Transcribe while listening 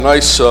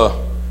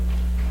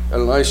A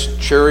nice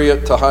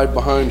chariot to hide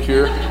behind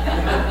here.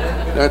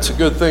 That's a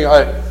good thing.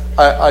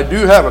 I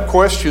do have a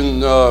question,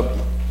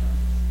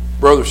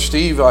 Brother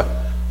Steve.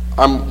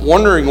 I'm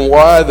wondering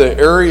why the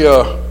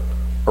area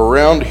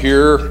around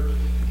here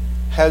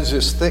has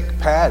this thick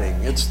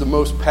padding. It's the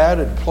most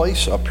padded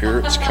place up here.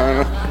 It's kind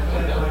of...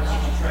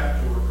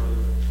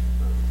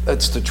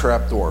 That's the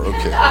trap door.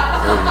 Okay.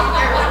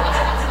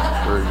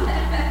 Very good.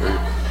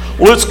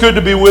 Well, it's good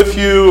to be with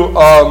you.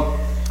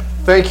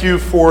 Thank you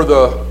for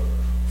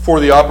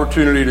the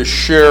opportunity to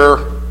share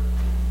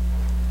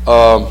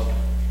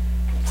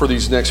for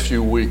these next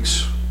few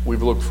weeks.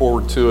 We've looked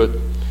forward to it,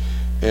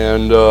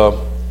 and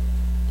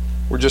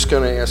we're just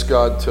going to ask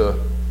God to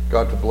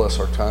bless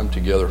our time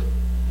together.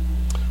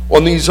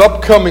 On these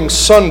upcoming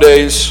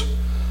Sundays,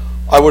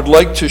 I would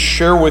like to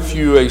share with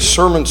you a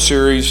sermon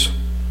series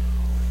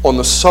on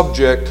the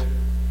subject,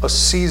 A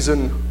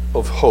Season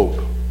of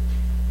Hope.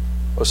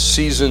 A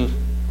Season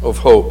of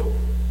Hope.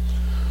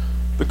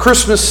 The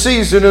Christmas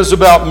season is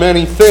about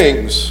many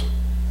things.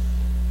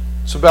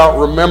 It's about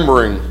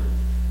remembering.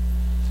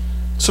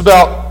 It's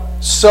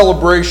about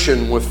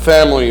celebration with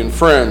family and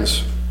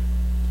friends.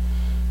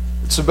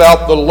 It's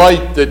about the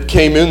light that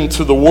came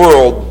into the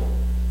world.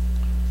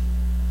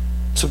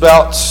 It's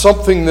about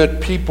something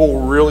that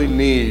people really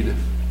need.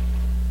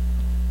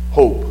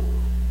 Hope.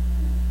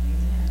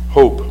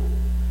 Hope.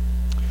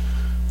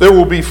 There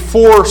will be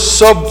 4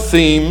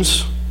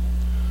 sub-themes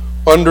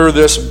under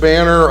this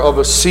banner of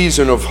A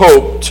Season of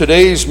Hope.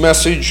 Today's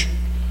message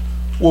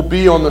will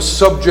be on the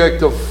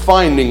subject of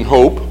finding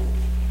hope.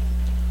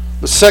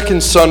 The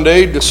second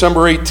Sunday,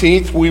 December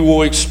 18th, we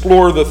will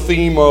explore the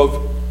theme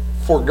of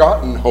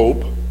forgotten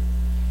hope.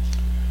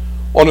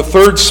 On the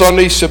third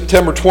Sunday,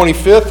 September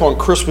 25th, on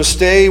Christmas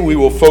Day, we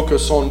will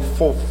focus on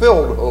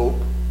fulfilled hope.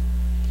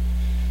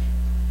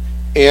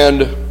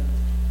 And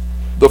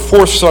the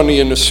fourth Sunday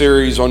in the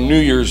series, on New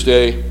Year's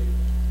Day,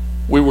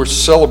 we will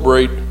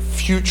celebrate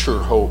future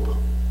hope.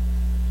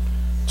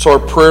 It's our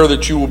prayer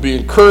that you will be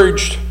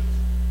encouraged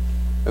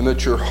and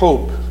that your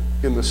hope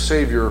in the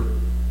Savior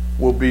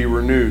will be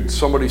renewed.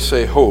 Somebody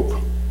say hope.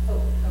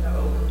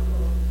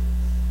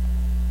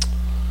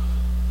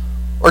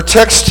 Our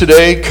text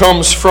today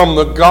comes from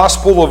the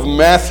Gospel of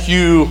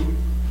Matthew,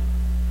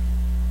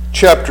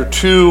 chapter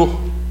 2.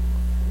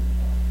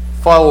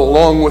 Follow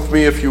along with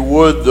me if you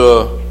would.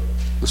 The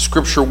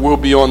scripture will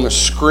be on the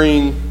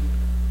screen,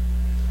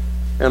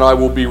 and I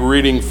will be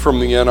reading from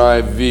the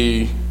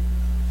NIV,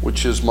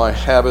 which is my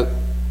habit.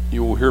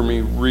 You will hear me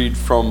read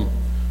from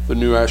the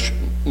New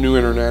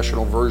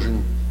International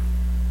Version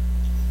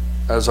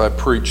as I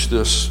preach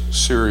this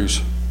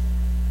series.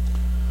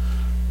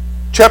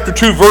 Chapter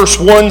 2, verse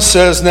 1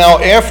 says, "Now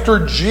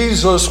after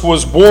Jesus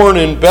was born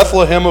in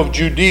Bethlehem of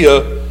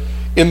Judea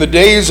in the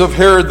days of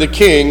Herod the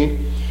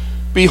king,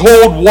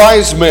 behold,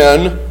 wise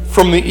men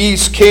from the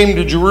east came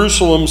to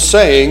Jerusalem,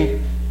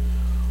 saying,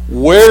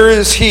 'Where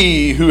is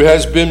he who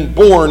has been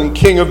born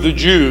King of the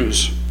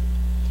Jews?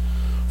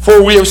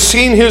 For we have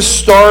seen his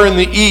star in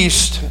the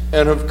east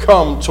and have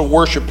come to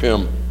worship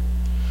him.'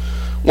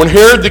 When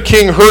Herod the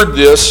king heard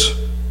this,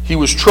 he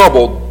was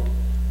troubled,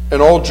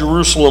 and all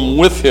Jerusalem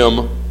with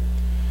him.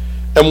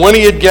 And when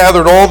he had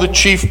gathered all the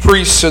chief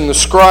priests and the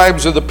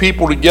scribes of the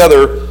people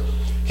together,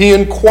 he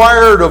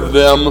inquired of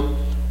them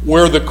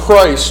where the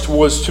Christ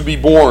was to be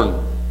born.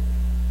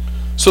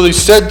 So they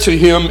said to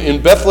him,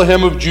 'In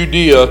Bethlehem of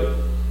Judea,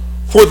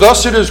 for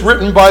thus it is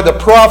written by the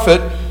prophet,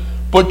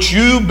 but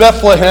you,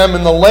 Bethlehem,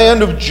 in the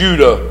land of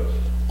Judah,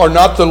 are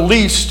not the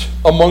least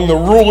among the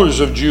rulers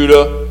of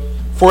Judah,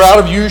 for out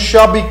of you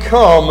shall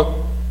become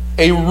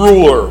a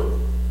ruler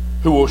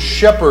who will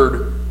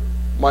shepherd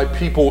my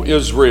people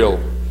Israel.'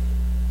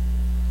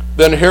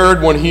 Then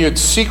Herod, when he had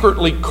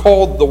secretly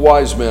called the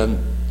wise men,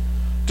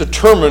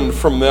 determined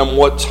from them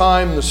what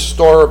time the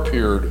star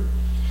appeared.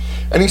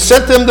 And he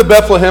sent them to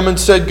Bethlehem and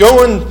said,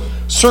 'Go and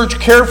search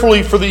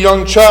carefully for the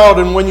young child,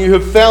 and when you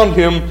have found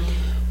him,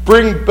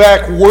 bring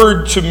back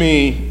word to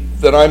me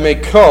that I may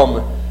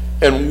come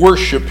and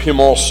worship him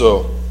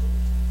also.'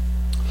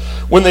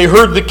 When they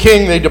heard the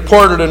king, they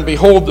departed, and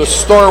behold, the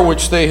star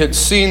which they had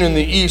seen in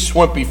the east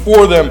went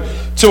before them,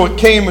 till it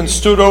came and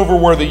stood over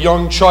where the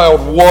young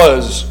child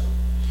was.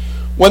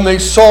 When they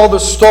saw the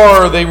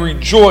star, they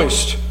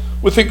rejoiced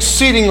with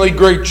exceedingly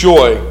great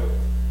joy.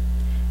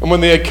 And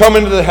when they had come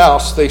into the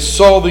house, they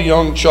saw the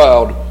young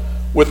child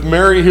with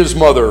Mary his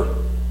mother,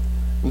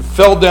 and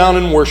fell down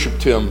and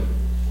worshipped him.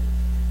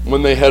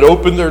 When they had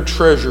opened their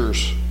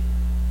treasures,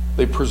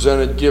 they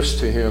presented gifts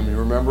to him." You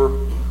remember?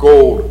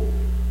 Gold,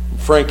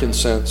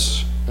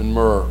 frankincense, and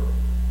myrrh.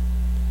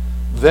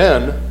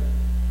 Then,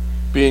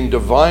 being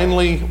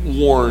divinely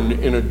warned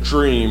in a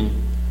dream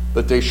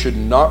that they should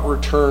not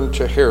return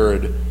to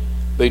Herod,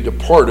 they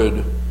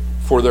departed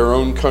for their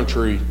own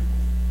country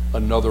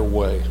another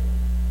way.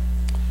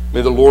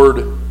 May the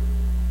Lord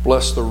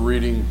bless the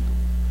reading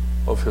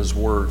of his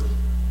word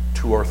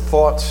to our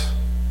thoughts,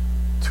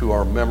 to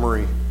our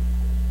memory,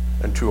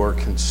 and to our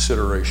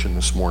consideration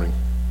this morning.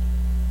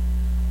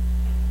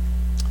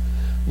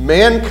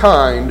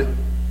 Mankind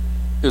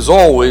is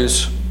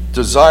always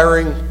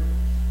desiring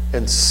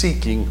and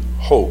seeking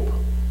hope.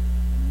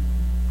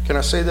 Can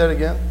I say that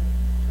again?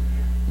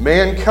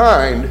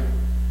 Mankind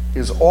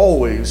is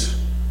always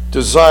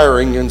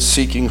desiring and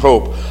seeking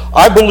hope.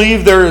 I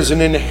believe there is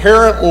an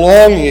inherent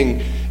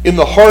longing in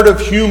the heart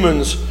of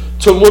humans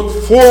to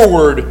look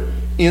forward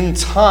in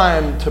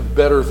time to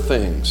better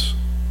things,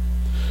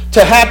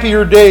 to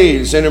happier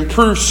days and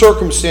improved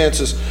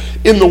circumstances.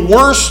 In the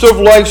worst of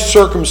life's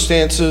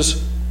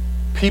circumstances,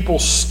 people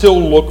still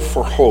look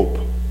for hope.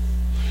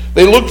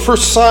 They look for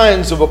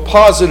signs of a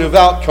positive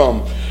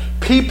outcome.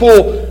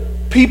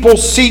 People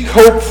seek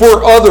hope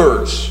for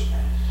others.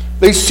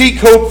 They seek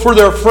hope for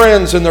their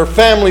friends and their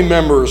family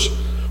members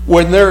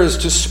when there is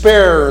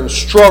despair and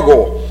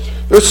struggle.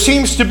 There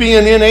seems to be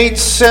an innate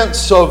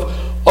sense of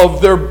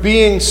there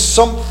being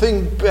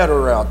something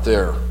better out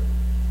there,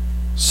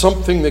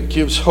 something that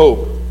gives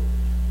hope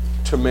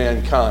to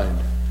mankind.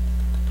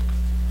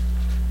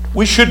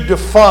 We should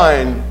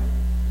define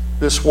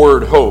this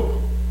word hope.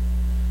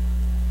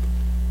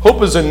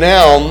 Hope is a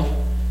noun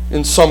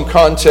in some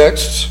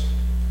contexts.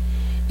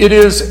 It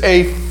is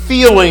a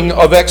feeling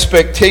of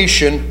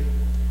expectation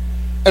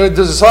and a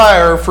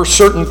desire for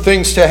certain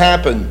things to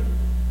happen.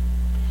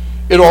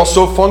 It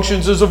also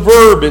functions as a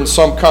verb in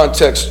some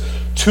contexts,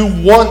 to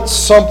want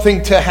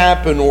something to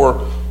happen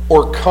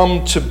or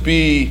come to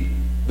be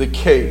the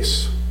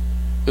case,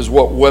 is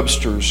what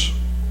Webster's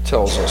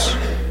tells us.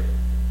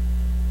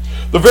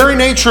 The very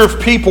nature of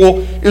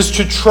people is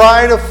to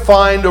try to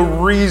find a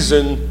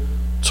reason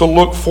to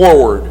look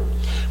forward.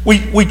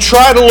 We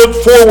try to look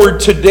forward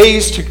to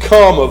days to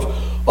come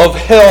of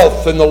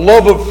health and the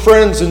love of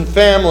friends and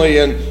family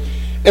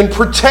and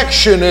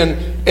protection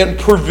and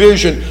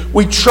provision.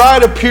 We try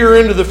to peer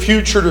into the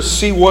future to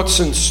see what's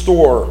in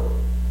store.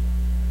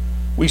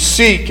 We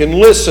seek and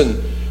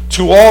listen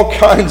to all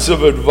kinds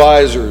of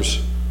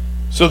advisors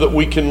so that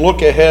we can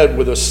look ahead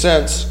with a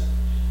sense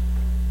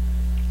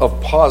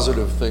of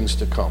positive things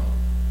to come.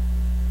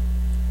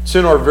 It's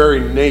in our very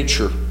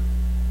nature.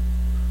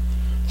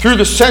 Through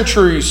the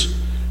centuries,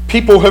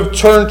 people have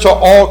turned to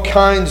all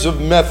kinds of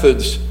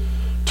methods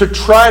to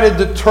try to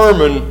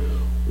determine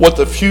what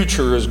the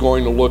future is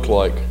going to look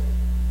like.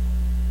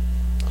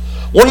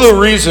 One of the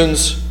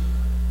reasons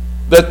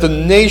that the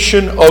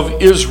nation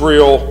of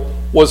Israel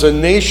was a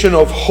nation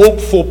of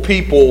hopeful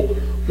people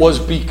was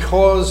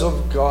because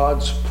of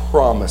God's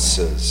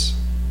promises.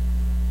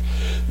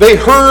 They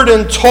heard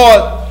and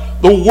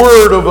taught the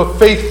word of a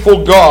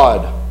faithful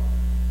God.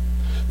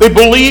 They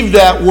believed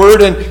that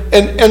word,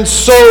 and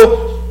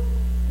so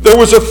there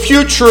was a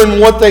future in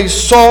what they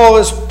saw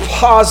as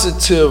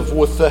positive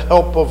with the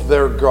help of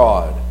their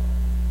God.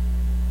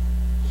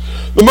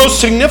 The most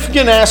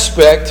significant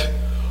aspect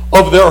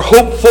of their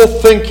hopeful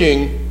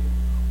thinking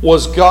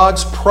was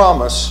God's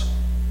promise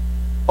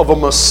of a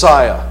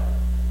Messiah.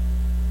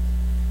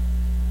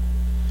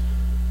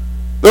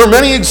 There are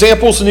many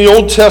examples in the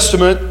Old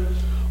Testament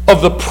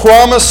of the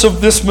promise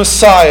of this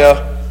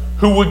Messiah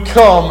who would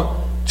come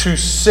to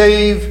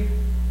save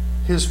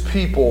his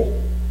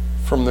people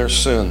from their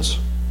sins.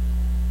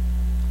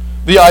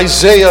 The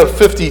Isaiah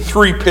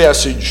 53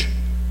 passage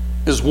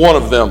is one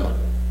of them.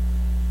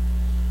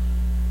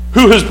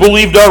 Who has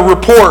believed our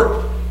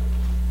report?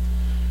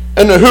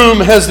 And to whom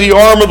has the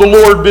arm of the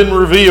Lord been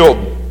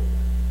revealed?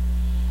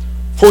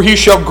 For he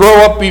shall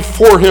grow up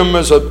before him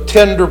as a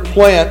tender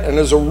plant and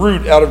as a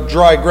root out of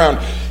dry ground.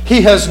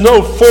 He has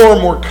no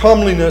form or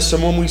comeliness,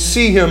 and when we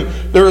see him,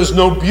 there is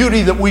no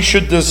beauty that we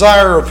should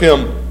desire of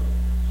him.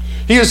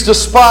 He is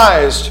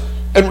despised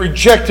and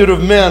rejected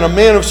of men, a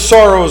man of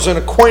sorrows and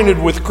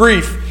acquainted with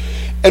grief,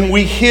 and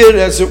we hid,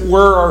 as it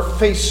were, our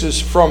faces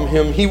from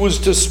him. He was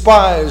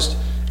despised,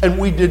 and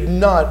we did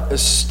not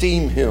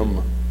esteem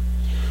him.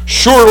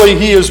 Surely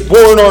he has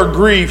borne our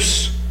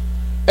griefs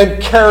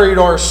and carried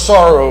our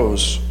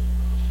sorrows.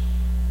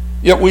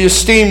 Yet we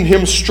esteemed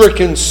him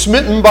stricken,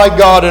 smitten by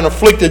God, and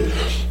afflicted.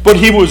 But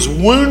he was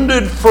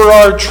wounded for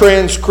our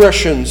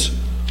transgressions,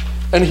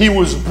 and he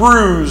was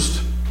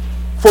bruised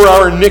for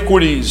our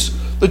iniquities.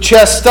 The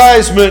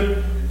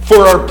chastisement for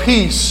our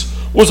peace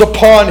was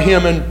upon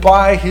him, and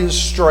by his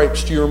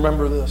stripes, do you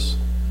remember this?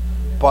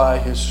 By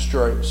his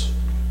stripes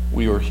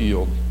we are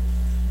healed.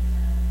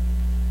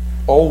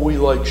 All we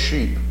like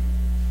sheep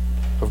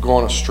have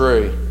gone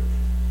astray.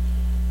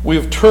 We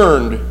have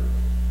turned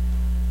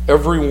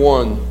every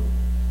one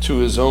to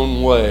his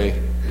own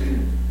way,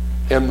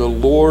 and the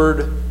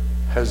Lord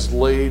has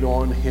laid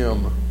on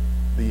him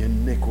the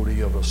iniquity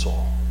of us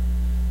all.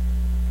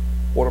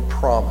 What a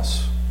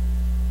promise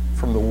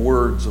from the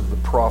words of the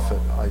prophet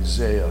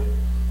Isaiah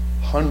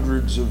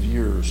hundreds of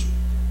years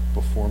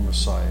before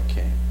Messiah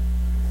came.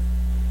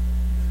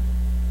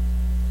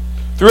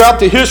 Throughout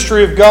the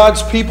history of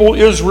God's people,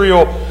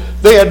 Israel,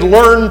 they had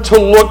learned to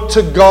look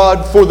to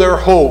God for their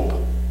hope.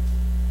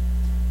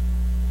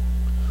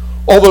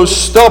 Although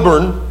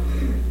stubborn,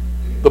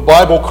 the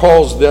Bible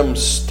calls them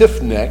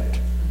stiff-necked.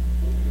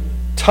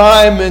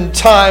 Time and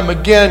time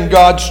again,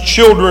 God's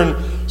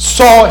children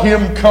saw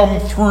him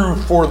come through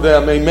for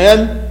them.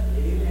 Amen?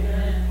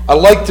 I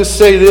like to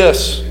say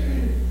this: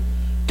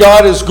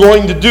 God is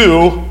going to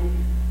do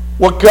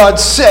what God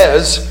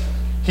says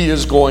He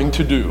is going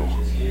to do.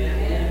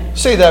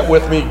 Say that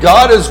with me.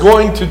 God is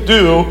going to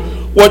do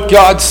what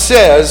God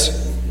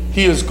says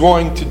He is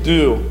going to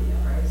do.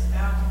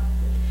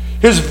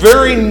 His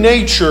very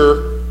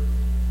nature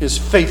is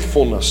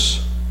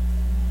faithfulness,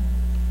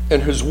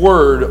 and His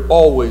word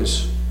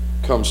always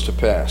comes to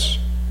pass.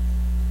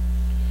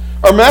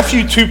 Our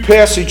Matthew 2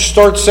 passage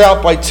starts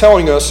out by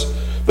telling us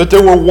that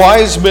there were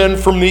wise men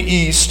from the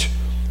east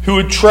who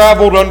had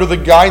traveled under the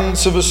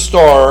guidance of a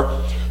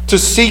star to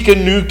seek a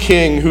new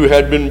king who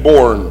had been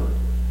born.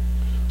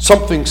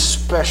 Something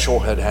special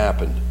had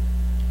happened,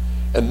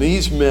 and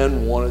these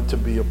men wanted to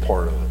be a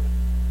part of it.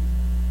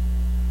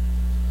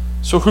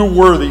 So who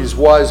were these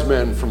wise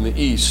men from the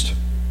east?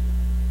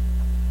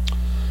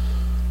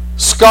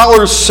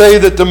 Scholars say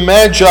that the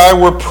Magi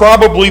were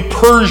probably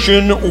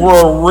Persian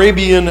or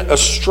Arabian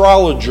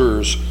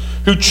astrologers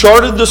who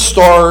charted the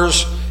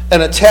stars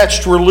and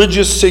attached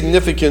religious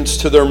significance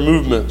to their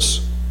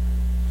movements.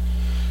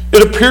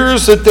 It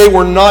appears that they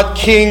were not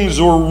kings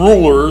or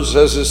rulers,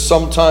 as is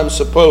sometimes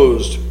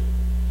supposed.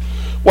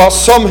 While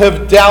some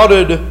have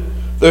doubted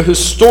the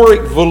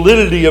historic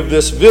validity of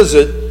this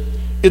visit,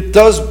 it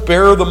does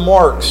bear the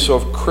marks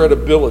of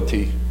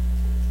credibility.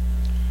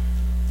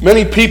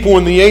 Many people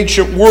in the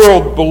ancient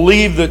world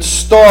believed that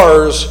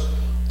stars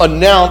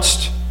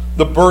announced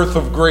the birth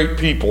of great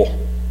people.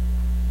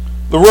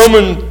 The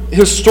Roman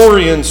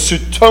historians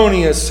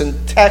Suetonius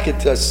and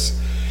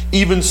Tacitus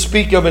even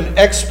speak of an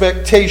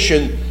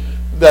expectation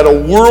that a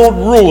world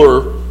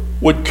ruler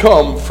would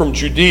come from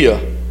Judea.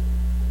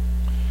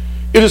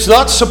 It is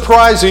not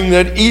surprising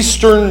that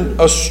Eastern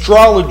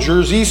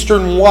astrologers,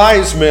 Eastern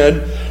wise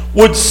men,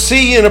 would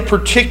see in a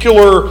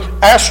particular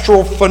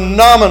astral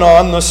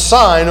phenomenon the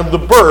sign of the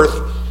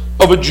birth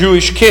of a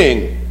Jewish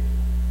king.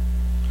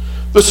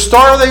 The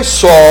star they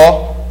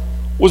saw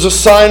was a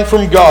sign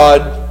from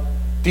God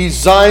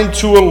designed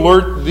to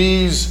alert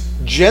these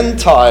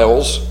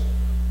Gentiles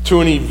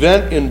to an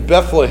event in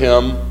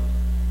Bethlehem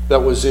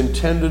that was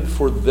intended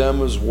for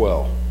them as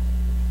well.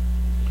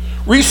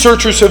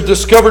 Researchers have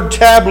discovered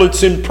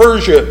tablets in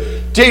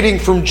Persia dating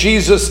from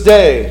Jesus'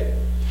 day.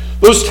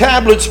 Those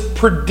tablets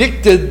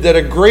predicted that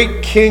a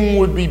great king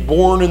would be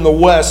born in the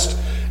West,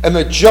 and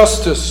that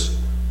justice,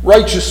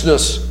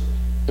 righteousness,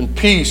 and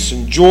peace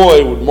and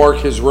joy would mark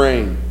his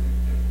reign.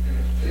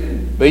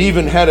 They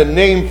even had a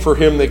name for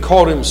him. They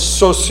called him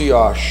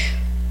Sosiash.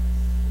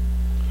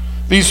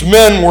 These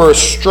men were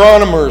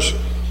astronomers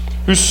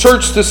who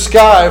searched the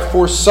sky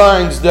for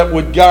signs that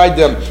would guide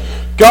them.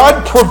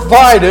 God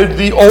provided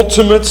the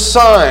ultimate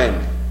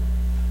sign,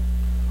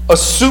 a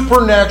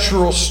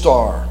supernatural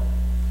star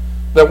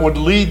that would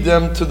lead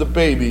them to the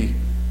baby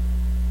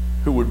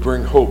who would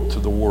bring hope to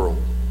the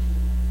world.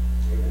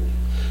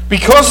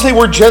 Because they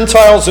were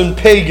Gentiles and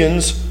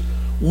pagans,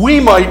 we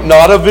might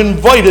not have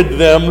invited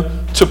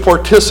them to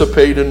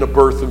participate in the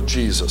birth of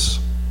Jesus.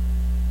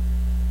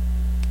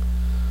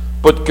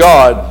 But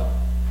God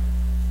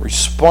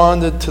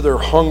responded to their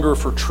hunger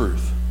for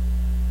truth.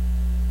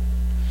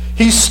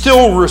 He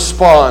still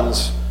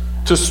responds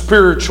to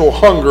spiritual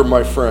hunger,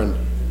 my friend.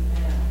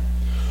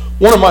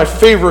 One of my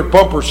favorite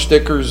bumper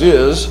stickers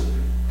is,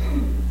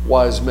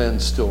 "Wise men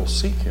still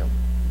seek him."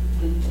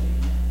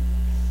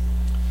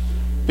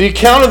 The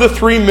account of the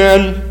three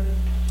men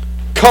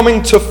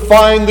coming to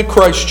find the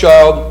Christ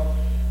child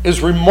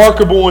is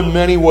remarkable in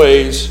many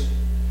ways,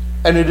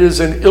 and it is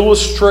an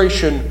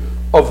illustration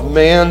of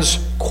man's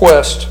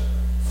quest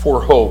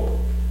for hope.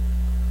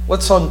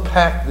 Let's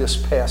unpack this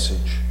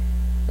passage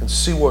and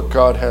see what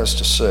God has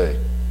to say.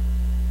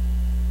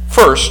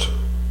 First,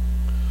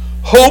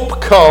 hope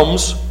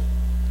comes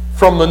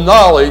from the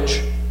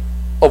knowledge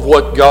of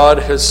what God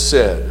has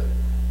said.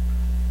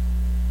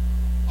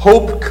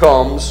 Hope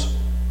comes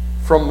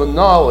from the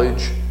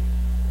knowledge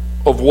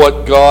of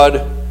what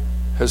God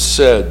has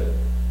said.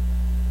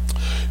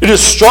 It is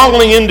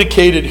strongly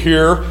indicated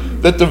here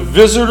that the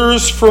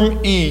visitors from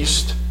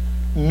east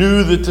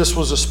knew that this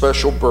was a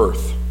special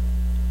birth.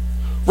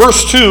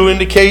 Verse 2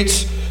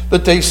 indicates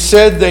that they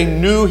said they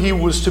knew he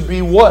was to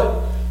be what?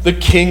 The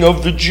King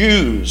of the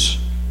Jews.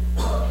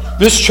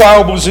 This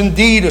child was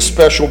indeed a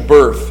special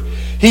birth.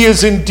 He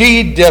is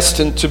indeed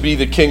destined to be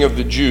the King of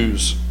the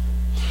Jews,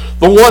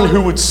 the one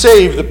who would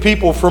save the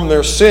people from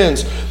their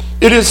sins.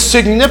 It is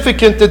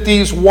significant that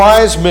these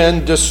wise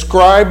men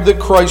describe the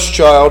Christ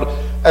child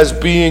as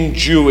being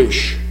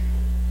Jewish.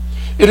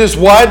 It is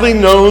widely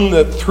known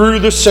that through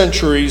the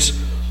centuries,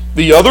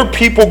 the other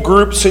people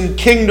groups and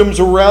kingdoms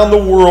around the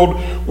world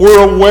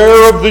were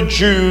aware of the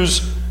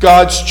Jews,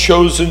 God's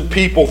chosen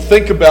people.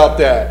 Think about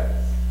that.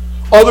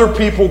 Other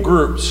people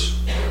groups,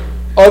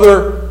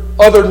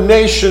 other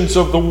nations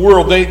of the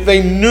world,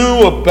 they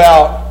knew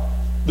about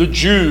the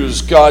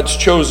Jews, God's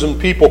chosen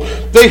people.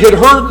 They had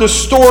heard the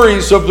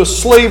stories of the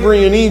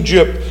slavery in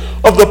Egypt,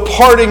 of the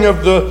parting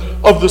of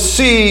the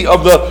sea,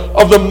 of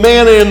the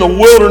manna in the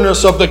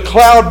wilderness, of the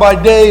cloud by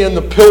day and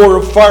the pillar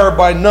of fire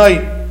by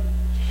night.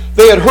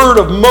 They had heard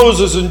of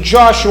Moses and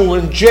Joshua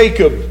and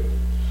Jacob.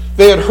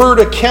 They had heard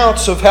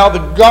accounts of how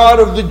the God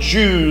of the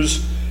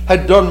Jews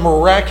had done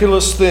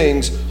miraculous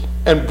things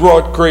and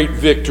brought great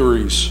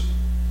victories.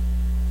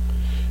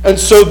 And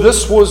so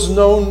this was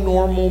no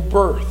normal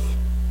birth.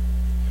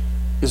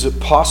 Is it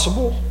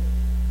possible?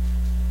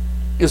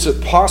 Is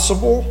it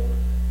possible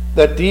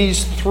that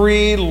these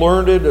three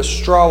learned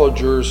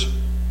astrologers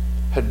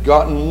had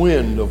gotten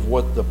wind of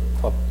what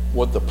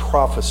the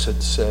prophets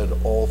had said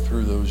all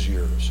through those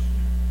years?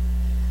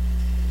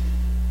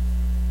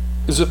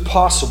 Is it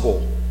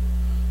possible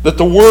that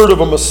the word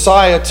of a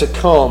Messiah to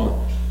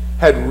come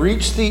had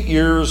reached the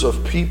ears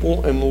of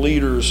people and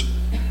leaders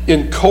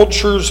in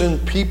cultures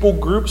and people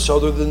groups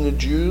other than the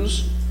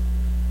Jews?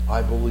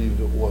 I believe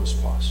it was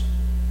possible.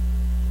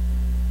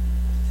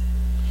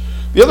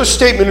 The other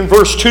statement in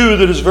verse 2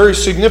 that is very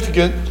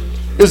significant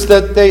is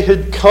that they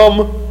had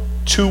come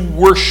to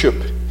worship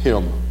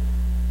him.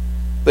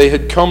 They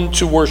had come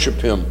to worship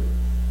him.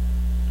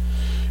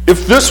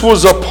 If this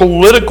was a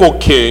political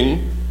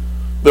king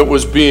that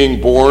was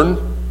being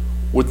born,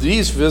 would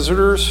these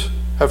visitors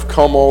have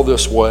come all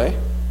this way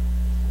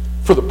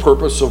for the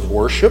purpose of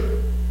worship?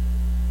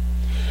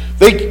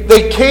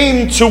 They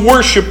came to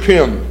worship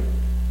him.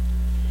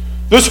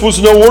 This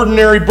was no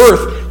ordinary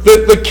birth.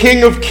 The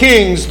King of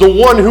Kings, the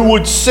one who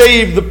would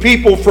save the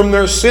people from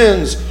their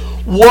sins,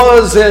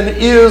 was and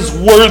is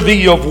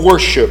worthy of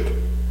worship.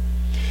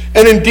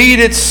 And indeed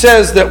it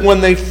says that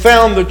when they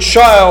found the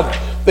child,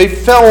 they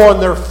fell on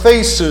their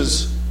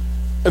faces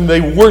and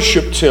they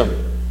worshiped him.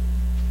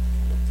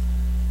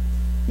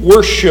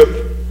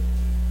 Worship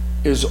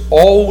is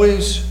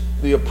always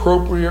the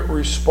appropriate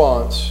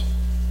response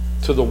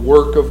to the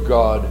work of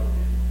God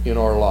in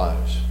our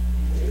lives.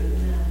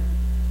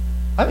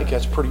 I think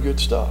that's pretty good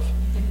stuff.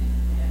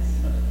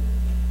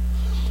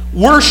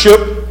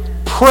 Worship,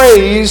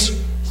 praise,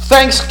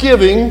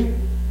 thanksgiving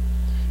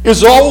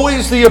is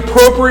always the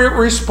appropriate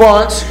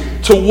response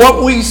to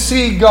what we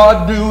see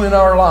God do in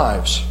our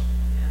lives.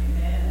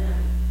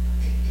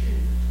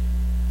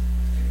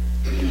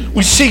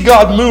 We see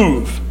God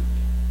move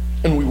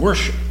and we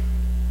worship.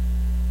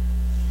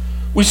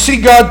 We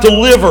see God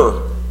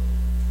deliver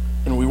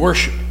and we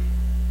worship.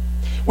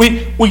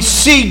 We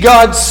see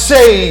God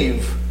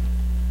save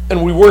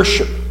and we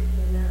worship.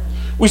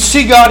 We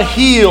see God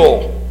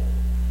heal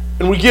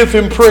and we give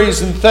him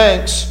praise and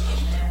thanks.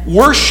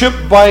 Worship,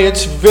 by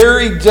its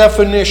very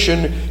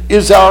definition,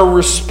 is our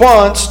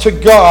response to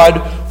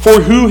God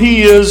for who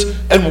he is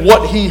and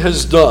what he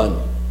has done.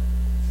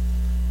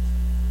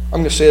 I'm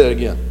going to say that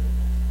again.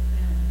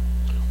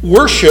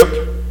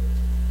 Worship,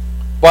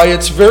 by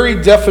its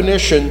very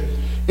definition,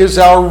 is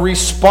our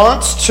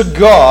response to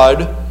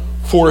God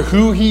for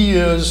who he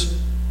is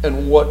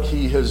and what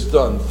he has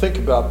done. Think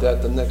about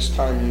that the next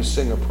time you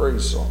sing a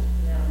praise song.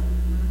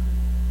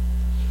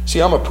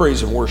 See, I'm a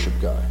praise and worship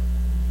guy.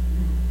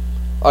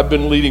 I've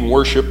been leading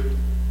worship,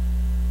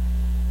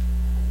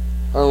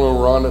 I don't know,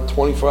 Rhonda,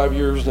 25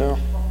 years now.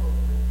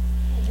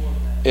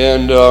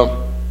 And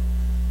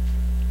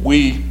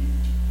we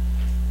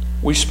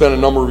spent a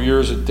number of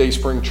years at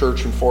Dayspring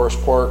Church in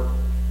Forest Park.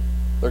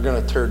 They're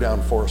going to tear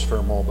down Forest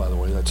Fair Mall, by the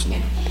way. That's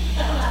new.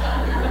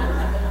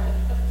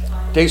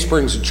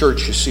 Dayspring's a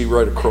church you see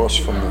right across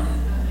from the...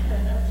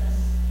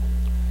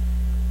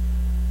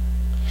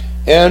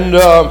 And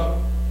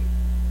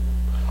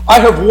I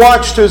have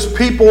watched as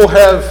people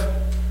have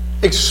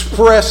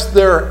expressed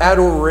their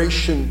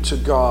adoration to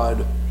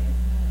God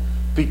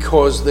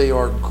because they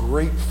are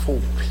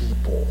grateful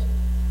people.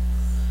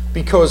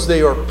 Because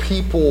they are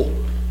people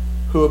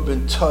who have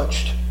been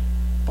touched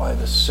by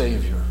the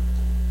Savior.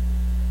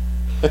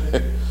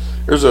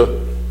 There's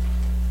a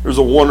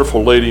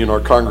wonderful lady in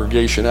our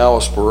congregation,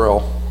 Alice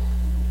Burrell.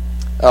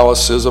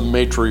 Alice is a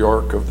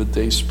matriarch of the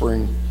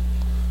Dayspring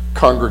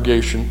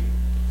congregation.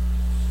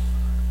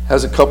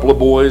 Has a couple of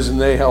boys, and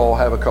they all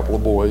have a couple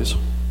of boys.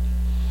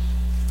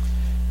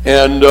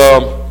 And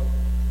on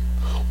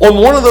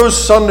one of those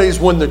Sundays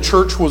when the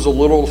church was a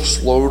little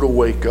slow to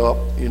wake up,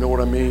 you know what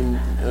I mean?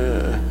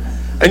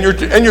 And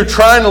you're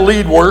trying to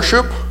lead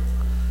worship.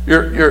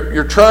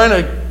 You're trying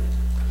to.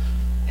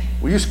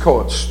 We used to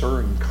call it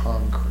stirring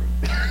concrete.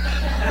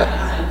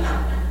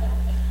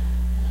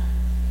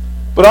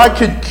 But I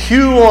could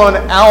cue on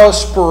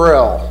Alice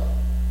Burrell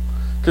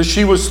because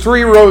she was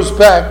 3 rows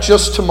back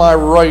just to my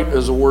right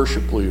as a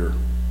worship leader.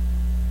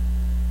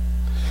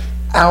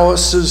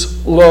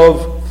 Alice's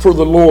love for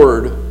the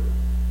Lord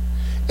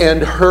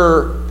and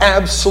her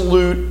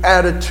absolute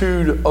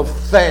attitude of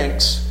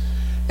thanks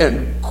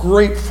and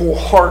grateful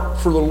heart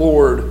for the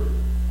Lord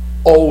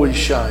always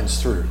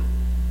shines through.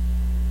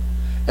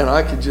 And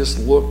I could just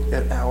look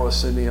at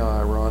Alice in the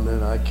eye, Rhonda,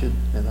 and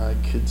I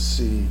could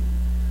see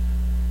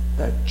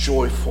that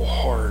joyful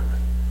heart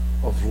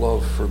of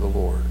love for the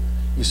Lord.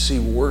 You see,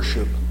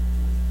 worship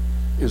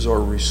is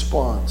our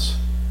response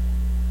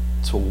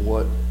to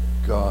what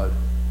God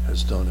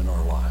has done in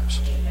our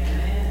lives.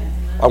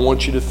 I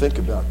want you to think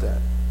about that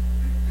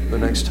the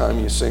next time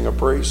you sing a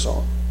praise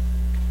song.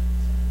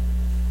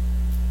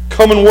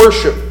 Come and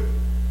worship.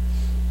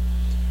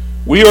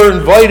 We are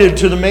invited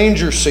to the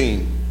manger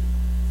scene.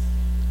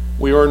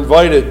 We are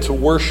invited to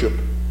worship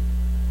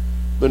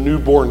the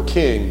newborn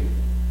King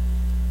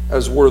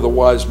as were the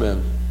wise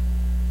men.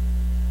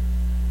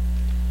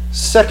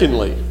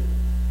 Secondly,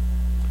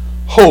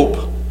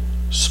 hope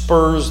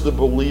spurs the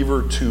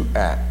believer to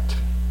act.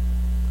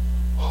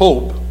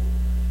 Hope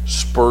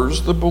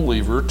spurs the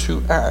believer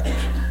to act.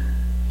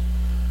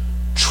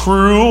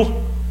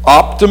 True,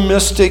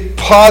 optimistic,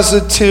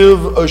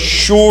 positive,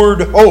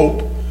 assured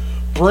hope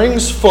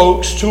brings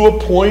folks to a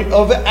point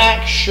of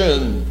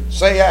action.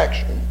 Say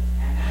action.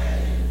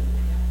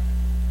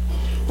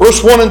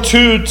 Verse 1 and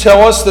 2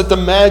 tell us that the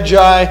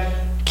Magi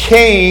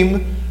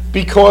came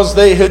because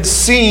they had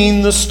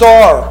seen the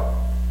star.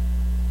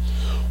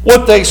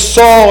 What they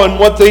saw and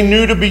what they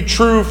knew to be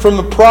true from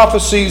the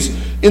prophecies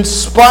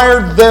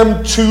inspired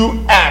them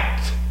to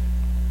act.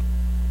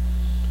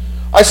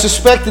 I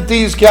suspect that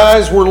these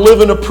guys were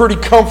living a pretty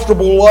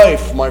comfortable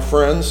life, my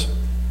friends.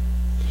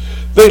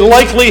 They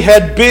likely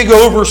had big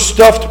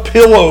overstuffed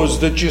pillows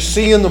that you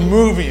see in the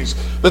movies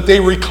that they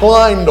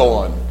reclined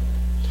on.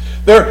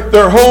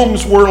 Their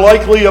homes were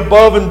likely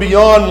above and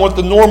beyond what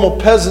the normal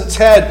peasants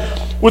had,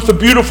 with the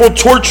beautiful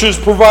torches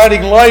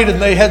providing light, and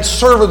they had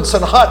servants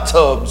and hot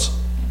tubs.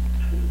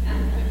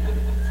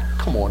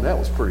 Come on, that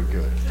was pretty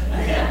good.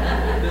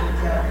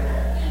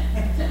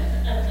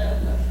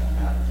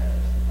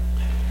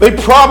 They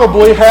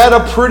probably had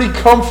a pretty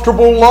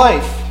comfortable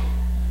life.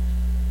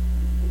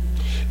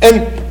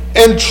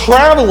 And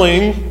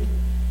traveling,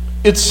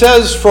 it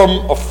says,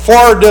 from a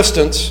far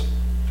distance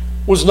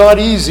was not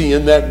easy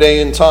in that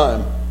day and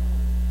time.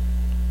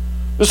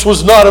 This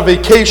was not a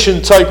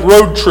vacation type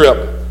road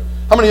trip.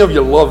 How many of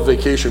you love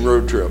vacation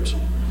road trips?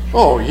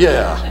 Oh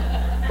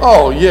yeah.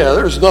 Oh yeah,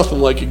 there's nothing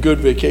like a good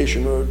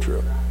vacation road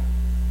trip.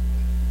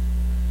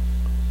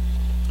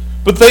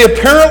 But they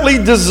apparently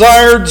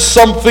desired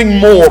something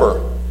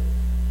more.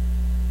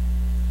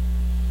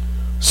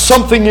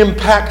 Something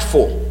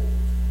impactful.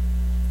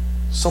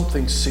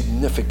 Something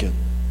significant.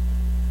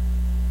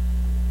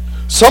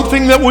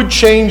 Something that would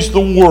change the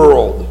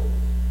world.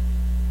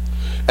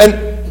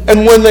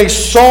 And when they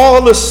saw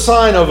the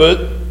sign of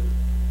it,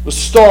 the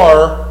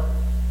star,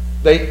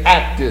 they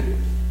acted.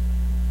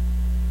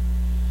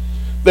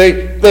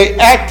 They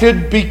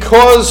acted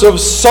because of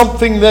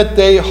something that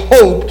they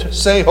hoped,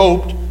 say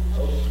hoped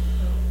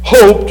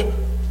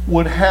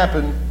would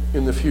happen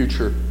in the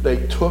future.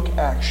 They took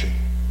action.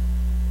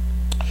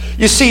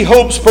 You see,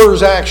 hope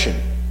spurs action.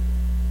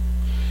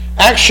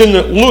 Action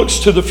that looks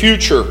to the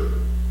future.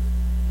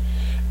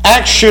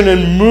 Action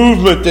and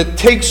movement that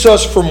takes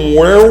us from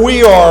where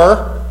we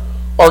are,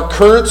 our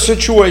current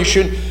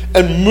situation,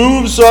 and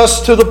moves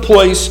us to the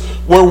place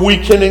where we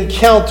can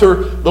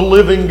encounter the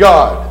living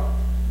God.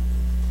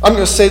 I'm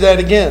going to say that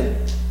again.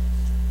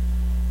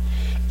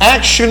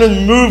 Action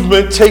and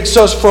movement takes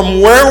us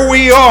from where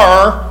we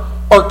are,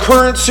 our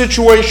current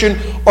situation,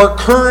 our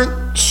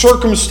current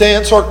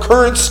circumstance, our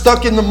current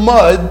stuck in the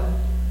mud,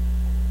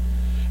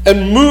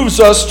 and moves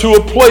us to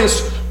a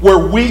place where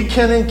we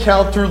can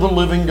encounter the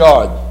living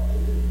God.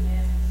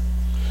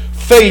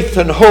 Faith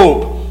and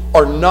hope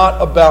are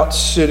not about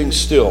sitting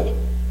still,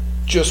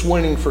 just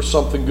waiting for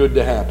something good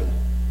to happen.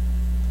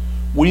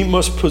 We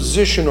must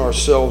position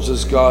ourselves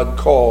as God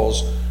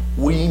calls.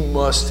 We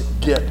must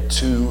get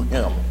to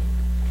Him.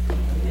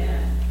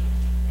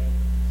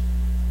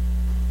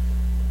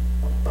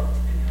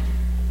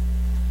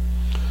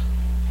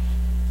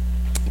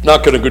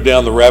 Not going to go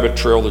down the rabbit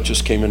trail that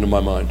just came into my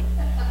mind.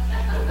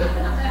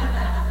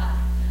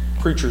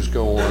 Preachers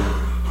go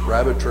on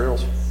rabbit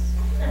trails.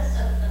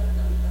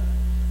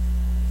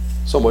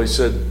 Somebody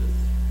said,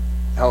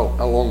 how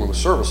long will the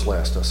service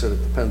last? I said,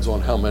 it depends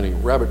on how many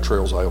rabbit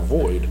trails I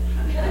avoid.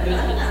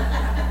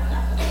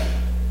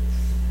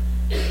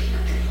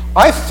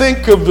 I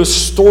think of the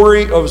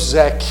story of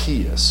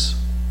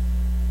Zacchaeus.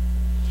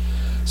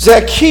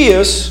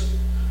 Zacchaeus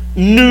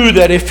knew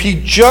that if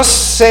he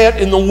just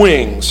sat in the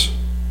wings,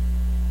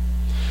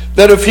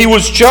 that if he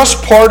was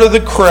just part of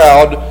the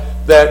crowd,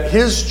 that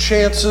his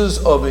chances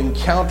of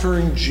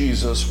encountering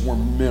Jesus were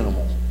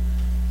minimal,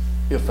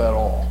 if at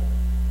all.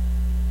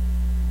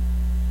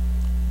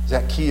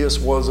 Zacchaeus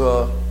was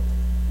a...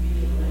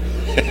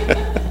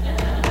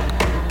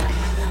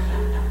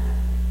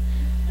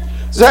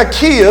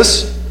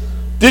 Zacchaeus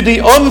did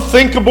the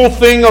unthinkable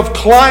thing of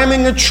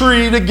climbing a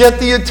tree to get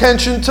the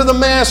attention to the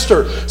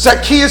master.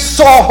 Zacchaeus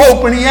saw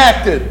hope and he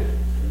acted.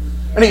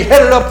 And he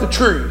headed up the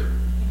tree.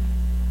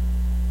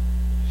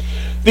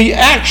 The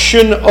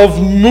action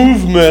of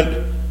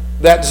movement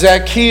that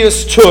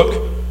Zacchaeus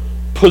took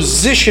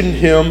positioned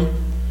him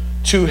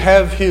to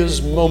have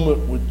his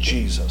moment with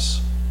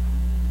Jesus.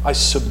 I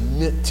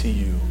submit to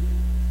you,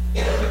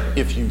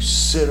 if you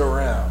sit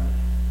around,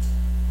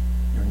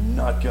 you're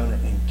not going to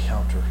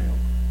encounter Him.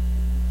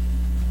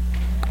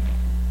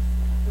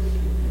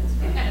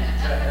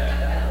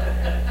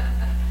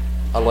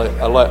 I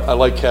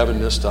like having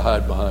this to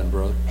hide behind,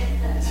 brother.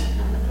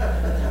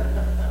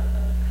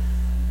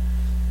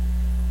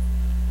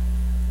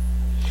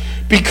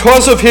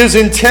 Because of his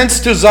intense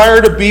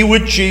desire to be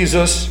with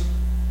Jesus,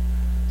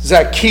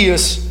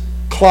 Zacchaeus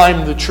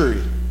climbed the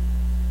tree.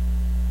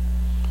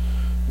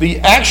 The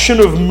action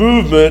of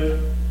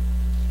movement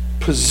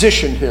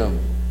positioned him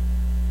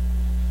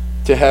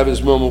to have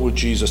his moment with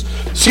Jesus.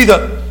 See,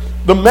 the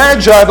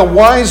Magi, the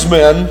wise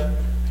men,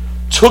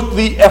 took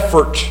the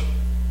effort.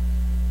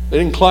 They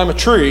didn't climb a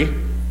tree.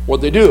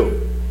 What'd they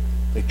do?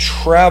 They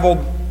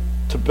traveled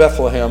to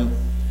Bethlehem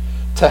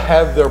to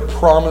have their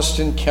promised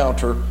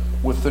encounter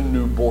with the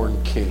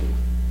newborn king.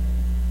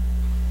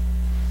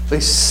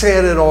 They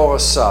set it all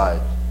aside.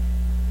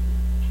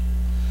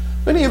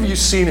 Many of you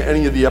seen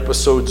any of the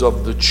episodes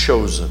of The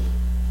Chosen?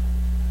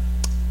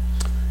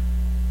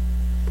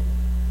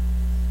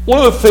 One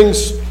of the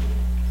things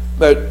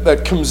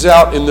that comes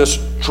out in this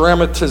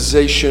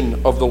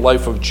dramatization of the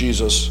life of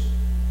Jesus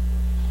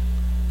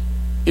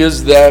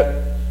is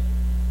that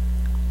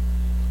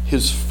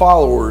his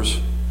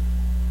followers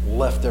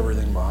left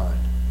everything behind.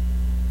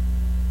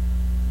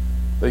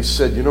 They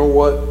said, you know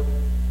what?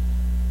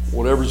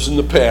 Whatever's in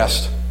the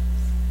past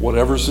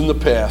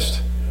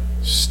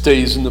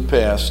stays in the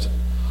past.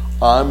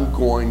 I'm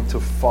going to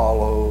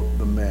follow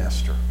the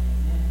Master.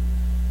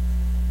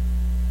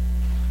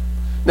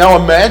 Now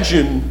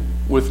imagine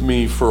with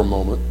me for a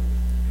moment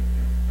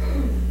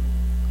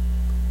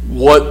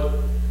what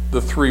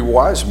the three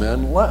wise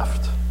men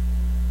left.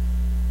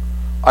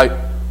 I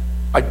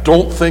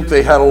don't think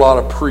they had a lot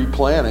of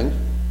pre-planning.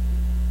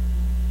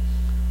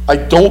 I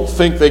don't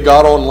think they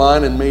got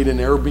online and made an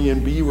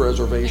Airbnb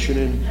reservation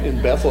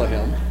in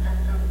Bethlehem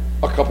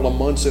a couple of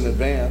months in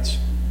advance.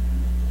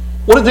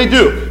 What did they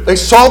do? They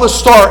saw the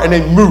star and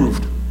they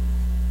moved.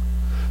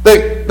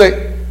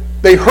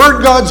 They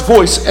heard God's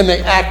voice and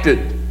they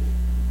acted.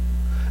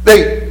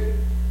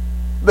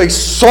 They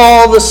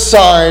saw the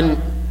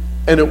sign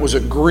and it was a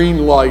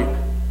green light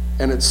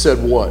and it said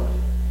what?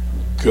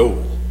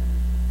 Go.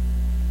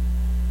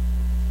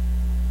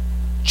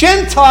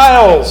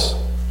 Gentiles,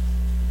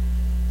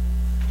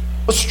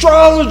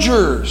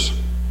 astrologers.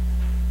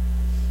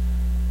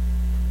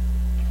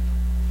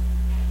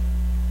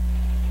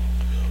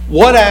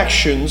 What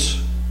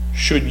actions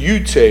should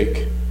you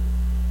take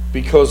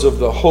because of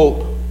the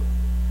hope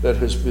that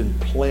has been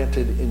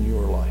planted in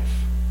your life?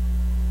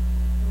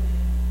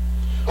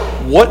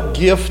 What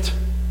gift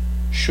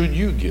should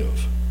you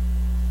give?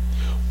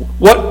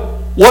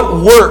 What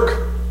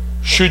work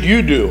should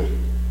you do?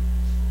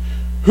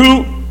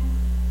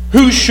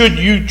 Who should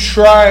you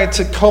try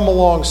to come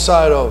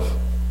alongside of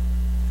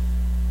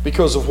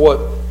because of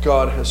what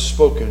God has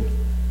spoken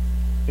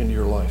in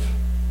your life?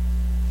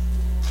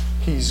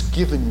 He's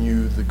given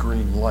you the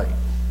green light.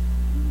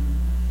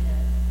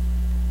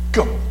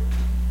 Go.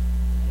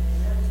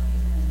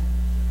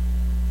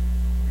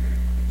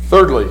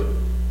 Thirdly,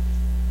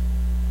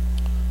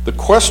 the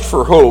quest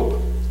for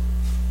hope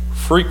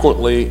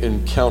frequently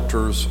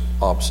encounters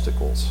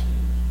obstacles.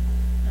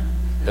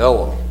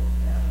 Hello.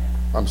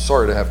 I'm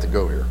sorry to have to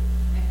go here.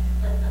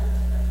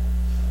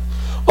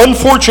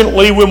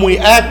 Unfortunately, when we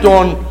act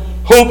on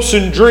hopes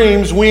and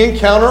dreams, we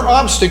encounter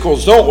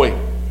obstacles, don't we?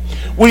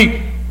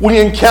 We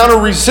encounter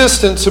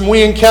resistance and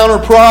we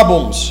encounter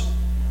problems.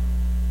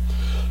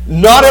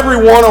 Not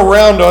everyone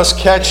around us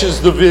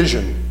catches the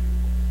vision.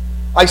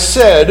 I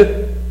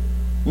said,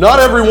 not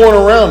everyone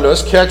around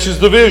us catches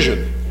the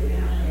vision.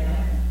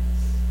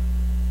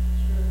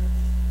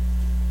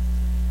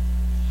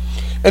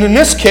 And in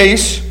this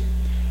case,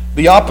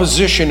 the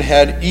opposition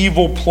had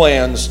evil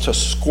plans to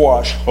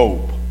squash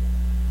hope.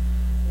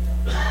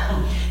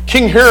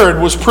 King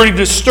Herod was pretty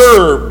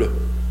disturbed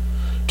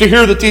to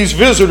hear that these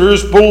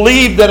visitors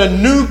believed that a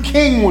new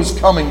king was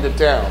coming to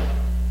town.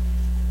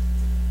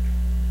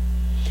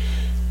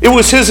 It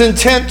was his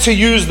intent to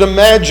use the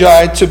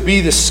Magi to be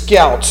the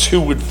scouts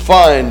who would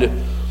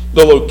find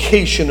the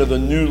location of the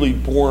newly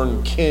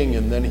born king,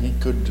 and then he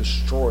could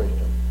destroy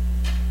him.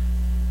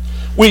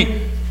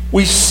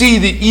 We see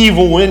the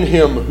evil in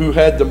him who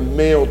had the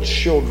male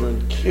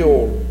children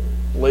killed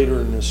later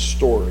in this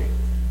story.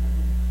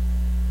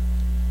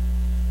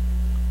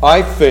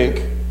 I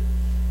think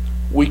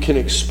we can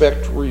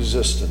expect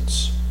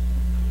resistance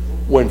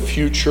when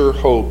future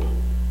hope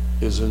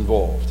is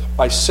involved.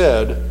 I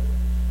said,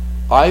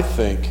 I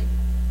think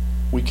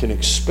we can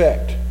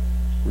expect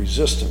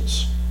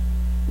resistance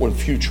when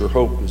future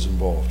hope is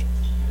involved.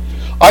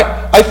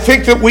 I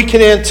think that we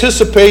can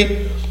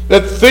anticipate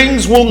that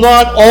things will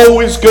not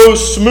always go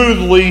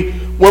smoothly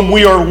when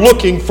we are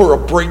looking for a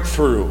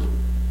breakthrough.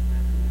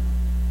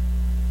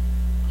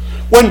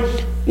 When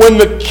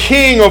the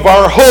king of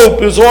our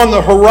hope is on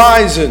the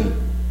horizon,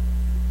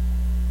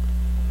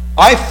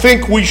 I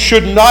think we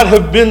should not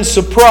have been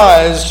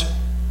surprised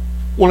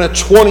when a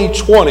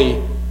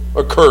 2020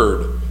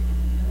 occurred.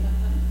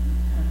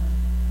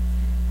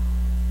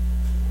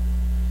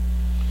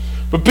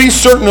 But be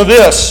certain of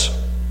this.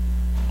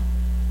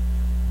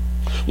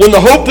 When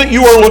the hope that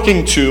you are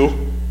looking to,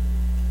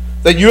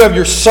 that you have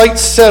your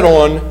sights set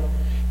on,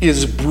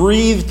 is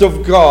breathed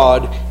of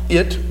God,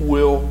 it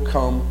will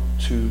come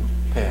to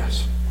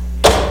pass.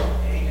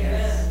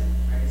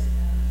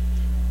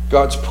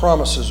 God's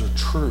promises are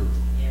true.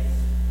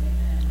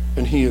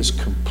 And He is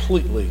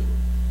completely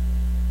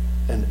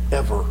and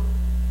ever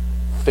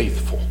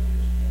faithful.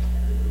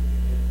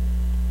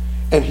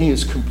 And He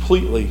is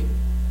completely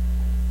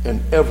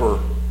and ever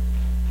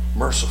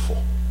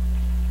merciful.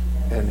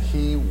 And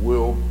He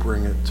will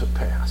bring it to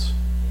pass,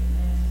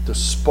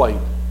 despite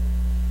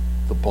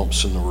the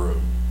bumps in the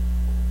road.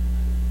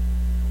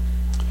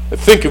 I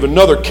think of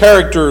another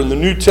character in the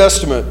New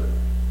Testament,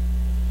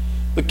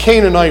 the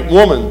Canaanite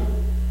woman.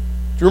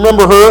 Do you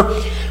remember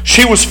her?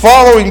 She was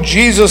following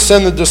Jesus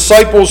and the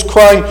disciples,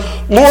 crying,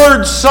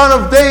 "Lord, Son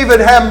of David,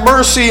 have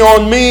mercy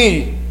on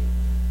me.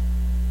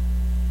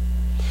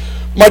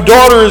 My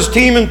daughter is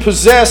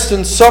demon-possessed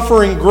and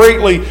suffering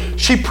greatly."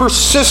 She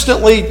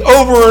persistently,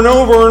 over and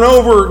over and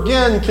over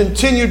again,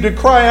 continued to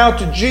cry out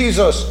to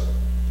Jesus.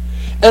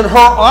 And her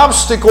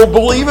obstacle,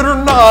 believe it or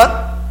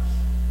not,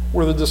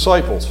 were the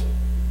disciples.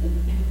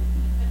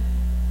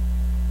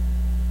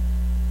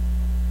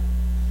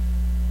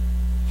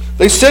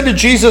 They said to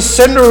Jesus,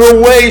 "Send her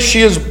away.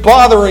 She is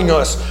bothering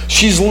us.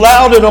 She's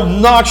loud and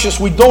obnoxious.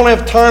 We don't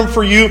have time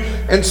for you.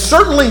 And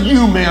certainly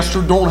you,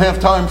 Master, don't have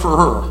time for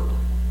her."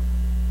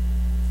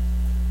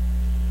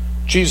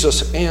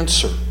 Jesus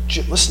answered.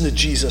 Listen to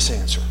Jesus'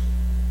 answer.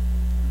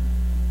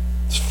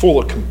 It's full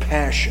of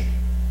compassion.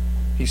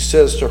 He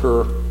says to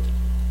her,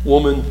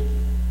 "Woman,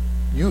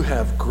 you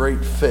have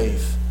great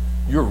faith.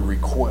 Your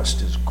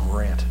request is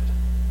granted."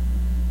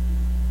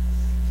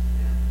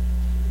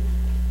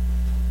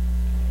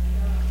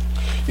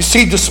 You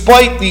see,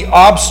 despite the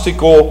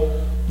obstacle,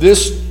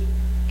 this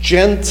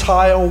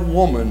Gentile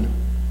woman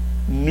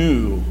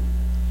knew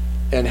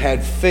and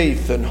had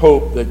faith and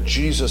hope that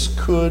Jesus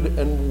could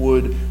and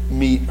would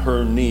meet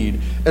her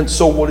need. And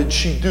so what did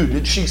she do?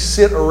 Did she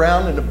sit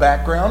around in the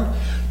background?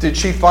 Did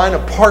she find a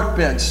park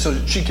bench so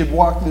that she could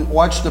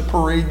watch the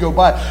parade go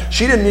by?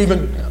 She didn't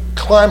even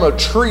climb a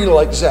tree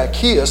like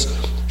Zacchaeus.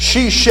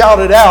 She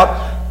shouted out,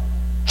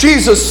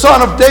 "Jesus,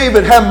 Son of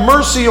David, have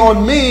mercy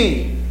on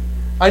me.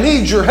 I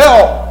need your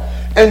help."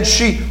 And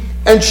she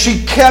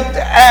kept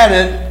at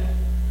it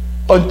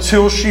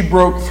until she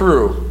broke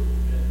through.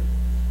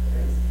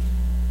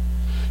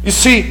 You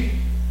see,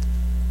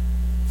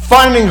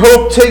 finding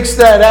hope takes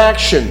that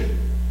action.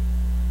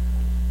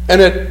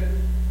 And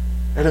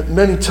it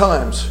many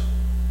times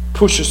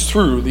pushes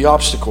through the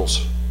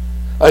obstacles.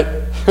 I'm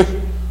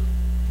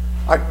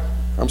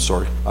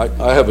sorry.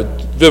 I have a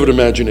vivid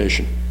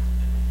imagination.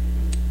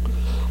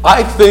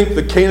 I think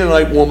the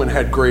Canaanite woman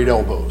had great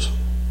elbows.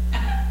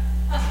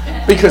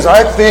 Because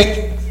I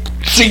think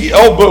she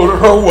elbowed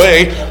her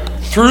way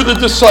through the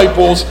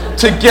disciples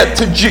to get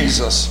to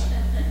Jesus.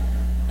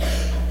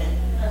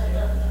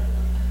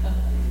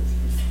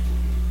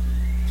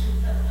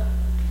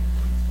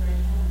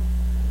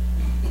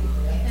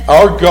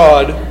 Our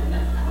God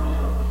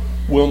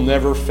will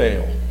never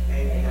fail.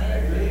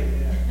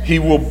 He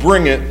will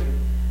bring it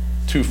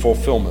to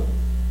fulfillment.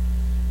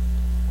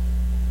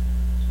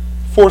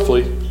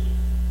 Fourthly,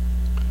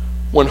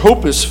 when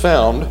hope is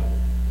found,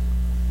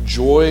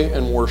 joy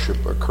and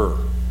worship occur.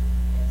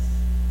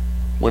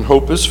 When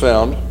hope is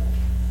found,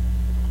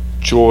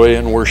 joy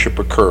and worship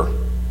occur.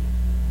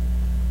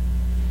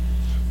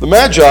 The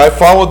Magi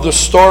followed the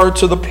star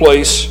to the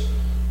place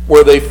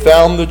where they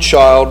found the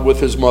child with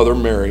his mother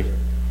Mary.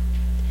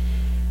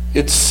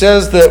 It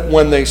says that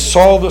when they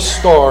saw the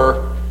star,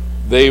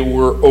 they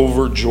were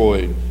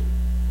overjoyed.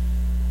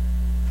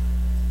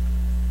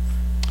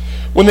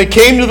 When they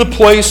came to the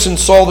place and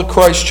saw the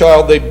Christ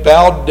child, they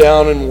bowed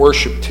down and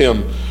worshiped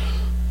him.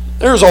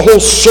 There's a whole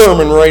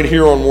sermon right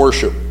here on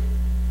worship.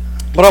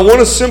 But I want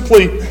to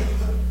simply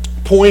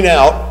point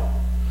out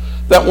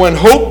that when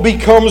hope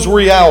becomes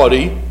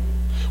reality,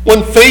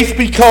 when faith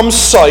becomes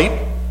sight,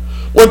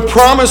 when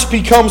promise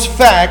becomes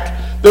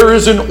fact, there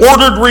is an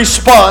ordered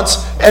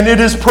response, and it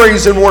is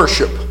praise and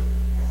worship.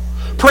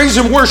 Praise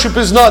and worship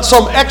is not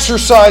some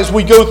exercise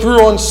we go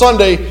through on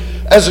Sunday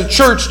as a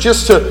church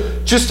just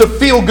to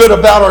feel good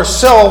about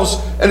ourselves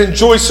and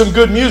enjoy some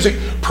good music.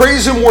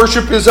 Praise and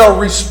worship is our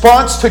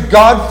response to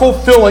God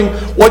fulfilling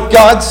what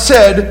God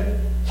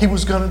said He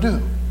was going to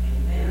do.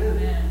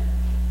 Amen.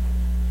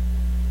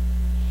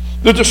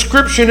 The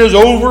description is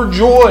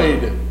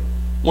overjoyed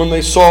when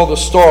they saw the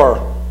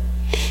star.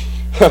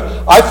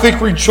 I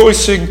think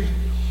rejoicing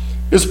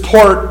is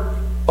part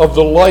of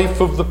the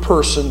life of the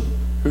person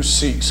who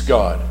seeks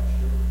God.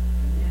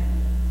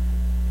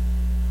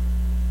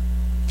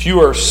 If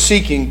you are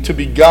seeking to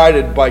be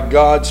guided by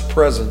God's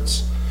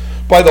presence,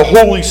 by the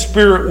Holy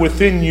Spirit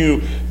within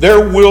you,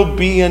 there will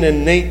be an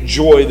innate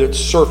joy that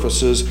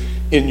surfaces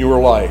in your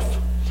life.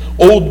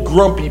 Old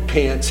grumpy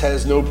pants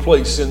has no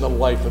place in the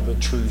life of a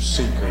true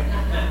seeker.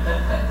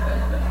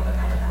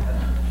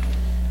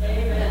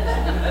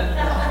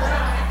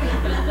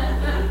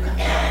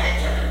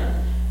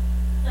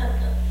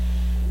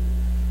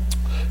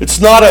 It's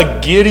not a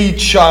giddy,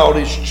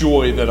 childish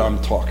joy that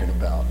I'm talking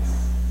about.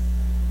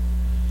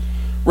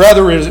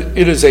 Rather,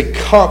 it is a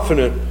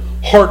confident,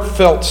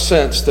 heartfelt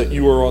sense that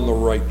you are on the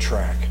right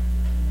track.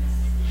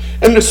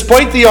 And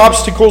despite the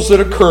obstacles that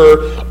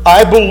occur,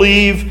 I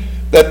believe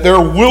that there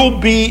will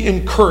be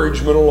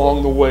encouragement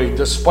along the way,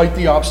 despite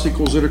the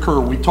obstacles that occur.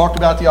 We talked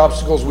about the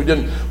obstacles, we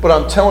didn't. But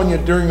I'm telling you,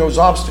 during those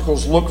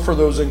obstacles, look for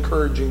those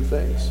encouraging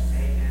things.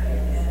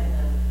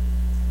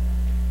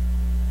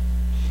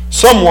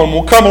 Someone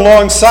will come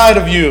alongside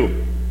of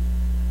you.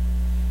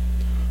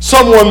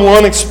 Someone will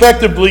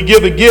unexpectedly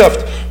give a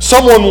gift.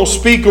 Someone will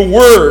speak a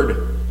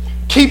word.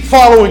 Keep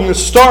following the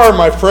star,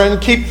 my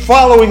friend. Keep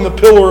following the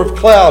pillar of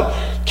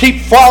cloud.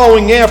 Keep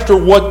following after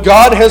what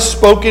God has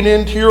spoken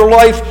into your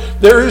life.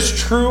 There is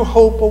true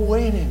hope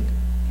awaiting.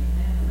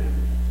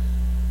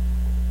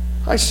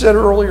 I said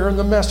earlier in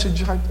the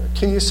message,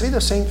 can you say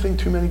the same thing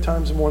too many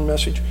times in one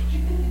message?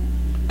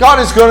 God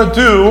is going to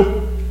do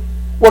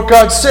what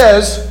God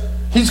says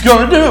He's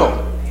going to do.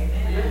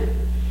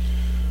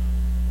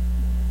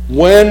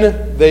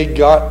 When they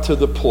got to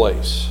the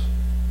place,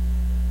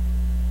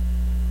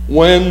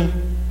 when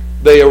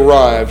they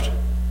arrived,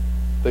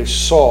 they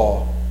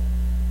saw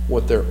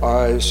what their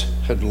eyes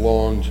had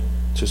longed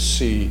to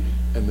see,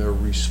 and their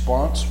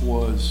response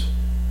was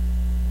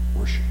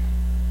worship.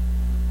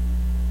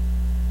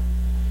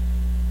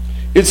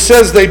 It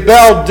says they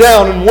bowed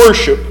down in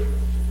worship.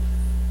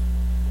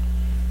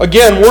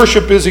 Again,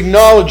 worship is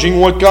acknowledging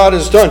what God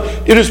has done.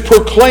 It is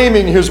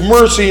proclaiming His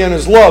mercy and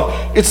His love.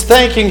 It's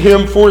thanking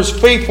Him for His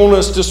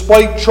faithfulness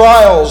despite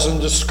trials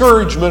and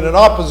discouragement and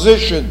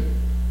opposition.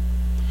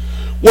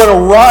 When a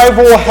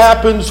revival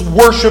happens,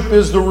 worship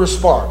is the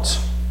response.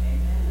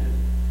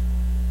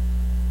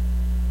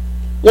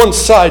 One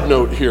side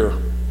note here.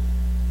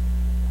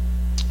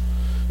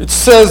 It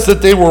says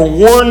that they were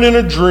warned in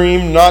a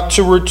dream not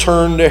to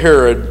return to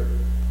Herod.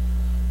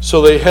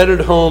 So they headed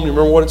home. You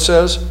remember what it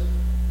says?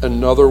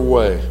 Another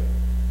way.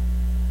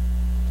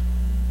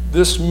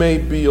 This may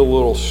be a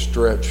little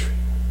stretch,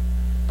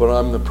 but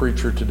I'm the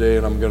preacher today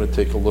and I'm going to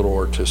take a little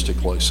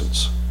artistic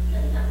license.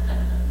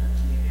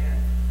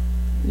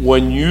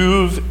 When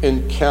you've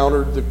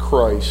encountered the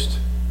Christ,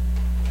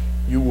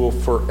 you will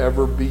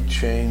forever be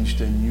changed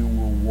and you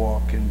will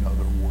walk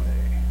another way.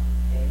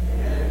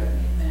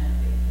 Amen.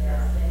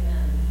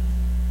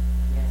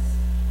 Yes.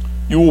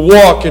 You will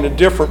walk in a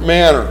different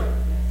manner.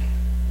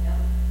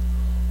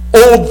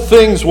 Old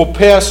things will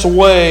pass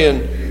away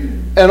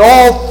and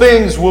all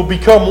things will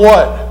become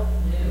what?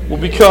 Will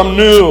become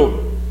new.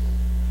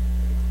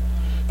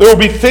 There will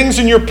be things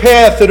in your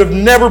path that have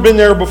never been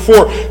there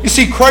before. You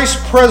see,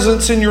 Christ's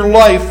presence in your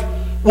life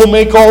will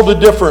make all the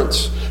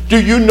difference.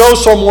 Do you know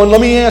someone,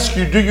 let me ask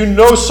you, do you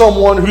know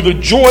someone who the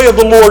joy of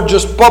the Lord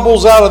just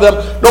bubbles out of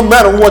them no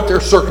matter what their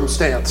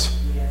circumstance?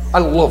 Yes. I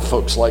love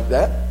folks like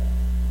that.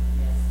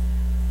 Yes.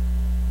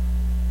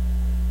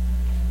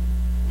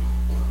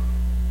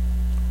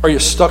 Are you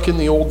stuck in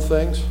the old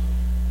things?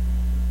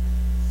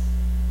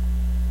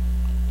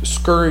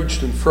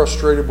 Discouraged and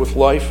frustrated with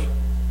life?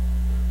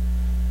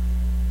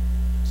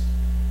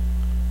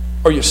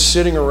 Are you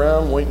sitting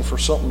around waiting for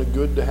something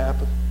good to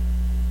happen?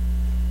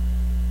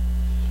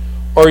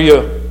 Are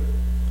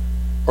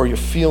you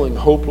feeling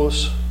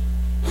hopeless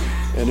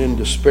and in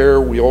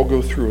despair? We all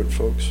go through it,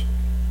 folks.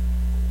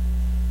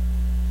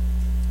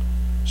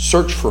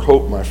 Search for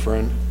hope, my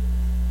friend.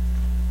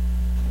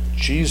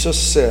 Jesus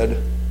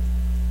said,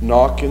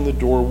 knock and the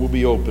door will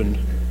be opened.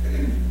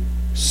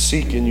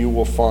 Seek and you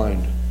will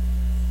find.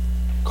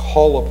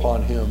 Call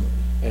upon Him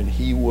and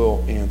He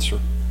will answer.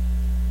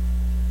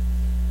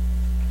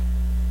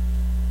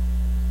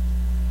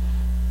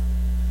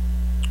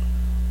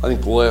 I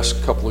think the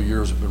last couple of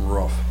years have been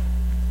rough.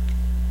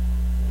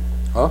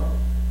 Huh?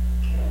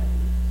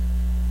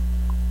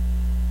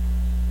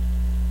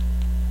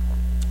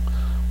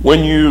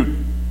 When you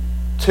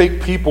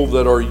take people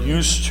that are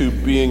used to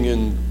being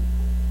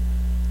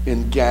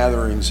in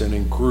gatherings and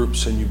in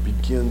groups and you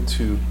begin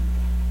to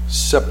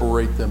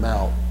separate them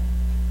out,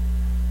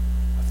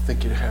 I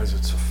think it has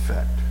its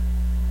effect.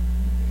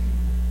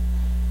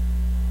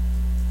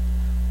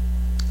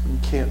 You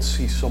can't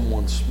see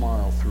someone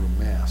smile through a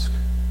mask.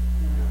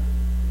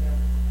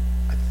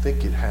 I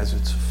think it has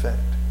its effect.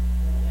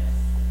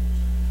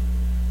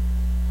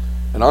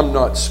 And I'm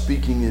not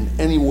speaking in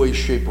any way,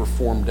 shape, or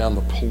form down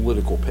the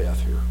political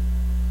path here.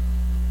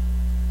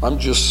 I'm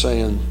just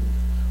saying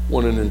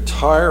when an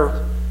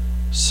entire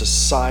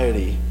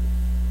society,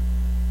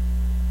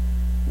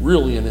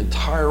 really an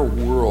entire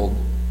world,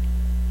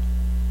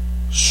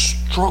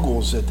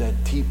 struggles at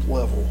that deep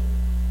level,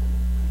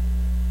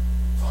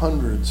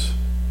 hundreds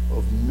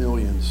of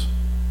millions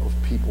of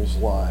people's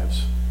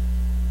lives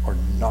are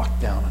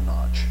knocked down a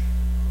notch.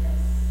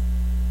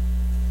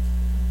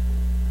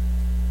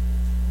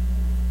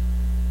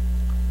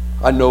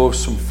 I know of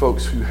some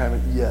folks who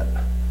haven't yet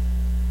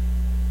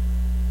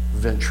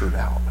ventured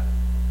out.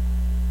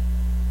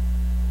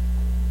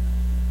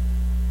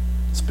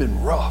 It's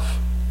been rough.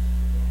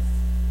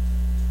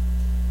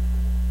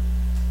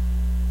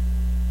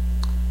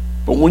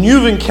 But when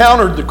you've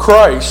encountered the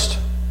Christ,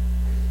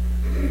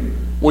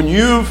 when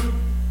you've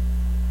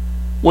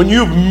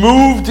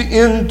moved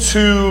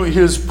into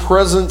His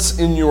presence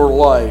in your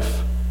life,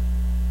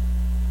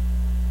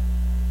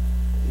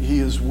 He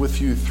is with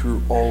you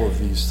through all of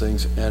these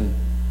things. And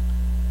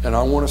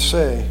I want to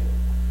say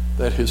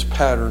that His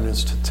pattern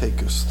is to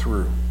take us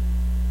through.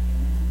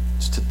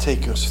 It's to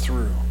take us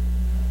through.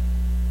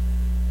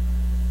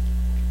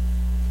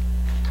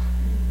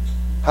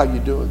 How you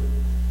doing?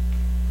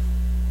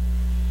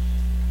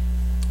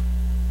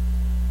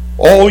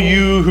 All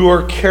you who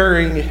are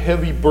carrying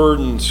heavy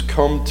burdens,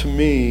 come to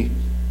me,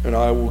 and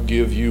I will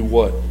give you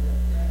what?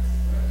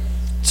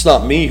 It's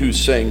not me who's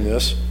saying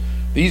this.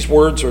 These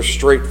words are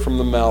straight from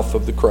the mouth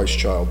of the Christ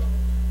child.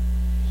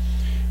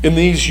 In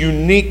these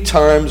unique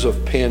times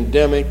of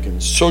pandemic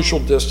and social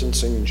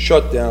distancing and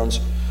shutdowns,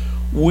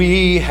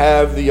 we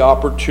have the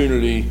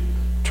opportunity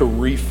to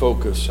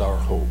refocus our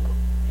hope,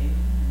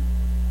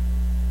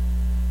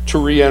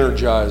 to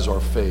re-energize our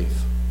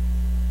faith,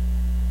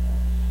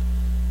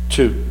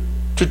 to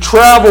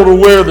travel to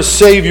where the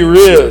Savior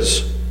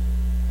is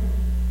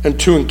and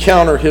to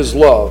encounter His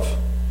love.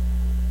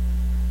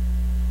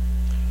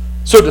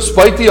 So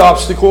despite the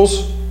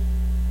obstacles,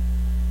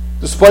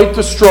 despite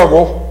the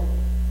struggle,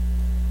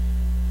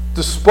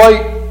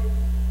 despite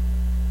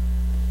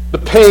the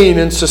pain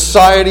and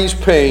society's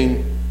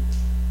pain,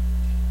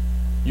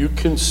 you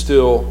can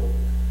still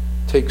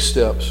take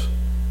steps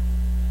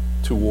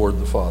toward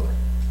the Father.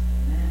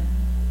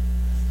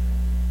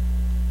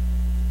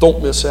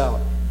 Don't miss out.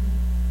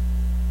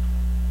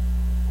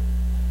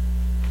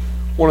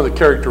 One of the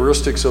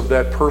characteristics of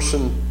that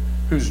person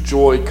whose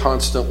joy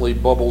constantly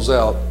bubbles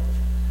out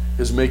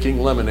is making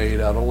lemonade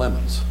out of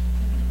lemons.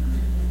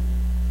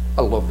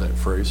 I love that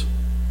phrase,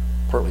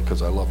 partly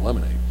because I love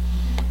lemonade.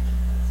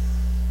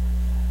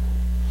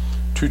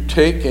 To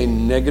take a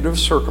negative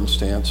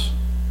circumstance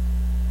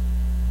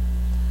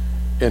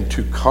and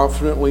to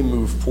confidently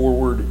move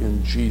forward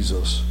in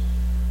Jesus,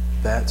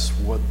 that's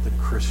what the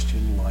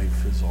Christian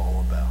life is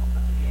all about.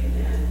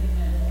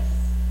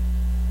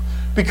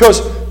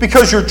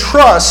 Because your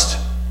trust,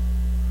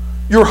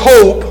 your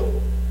hope,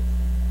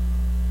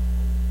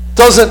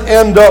 doesn't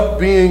end up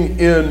being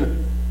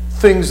in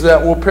things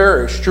that will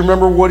perish. Do you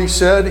remember what He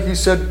said? He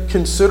said,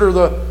 consider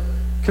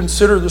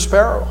the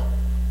sparrow.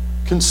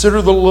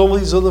 Consider the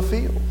lilies of the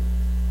field.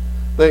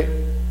 They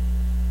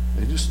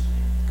just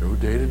go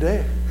day to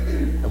day.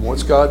 And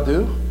what's God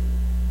do?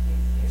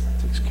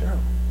 He takes care of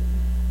them.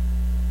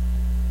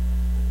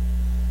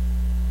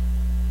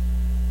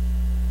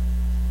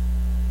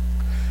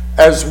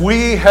 As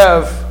we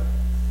have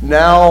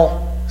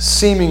now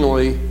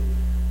seemingly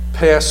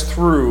passed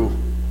through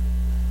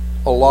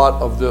a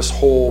lot of this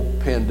whole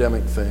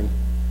pandemic thing,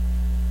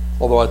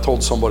 although I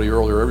told somebody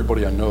earlier,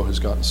 everybody I know has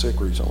gotten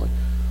sick recently,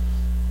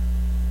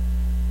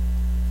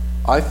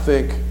 I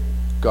think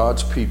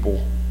God's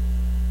people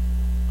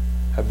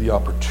have the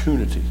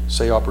opportunity,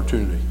 say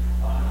opportunity,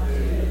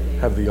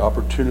 have the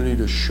opportunity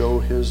to show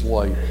His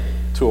light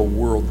to a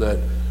world that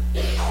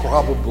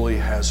probably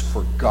has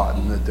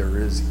forgotten that there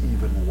is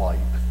even light.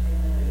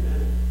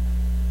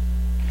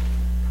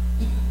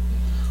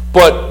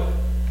 But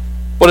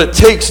it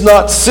takes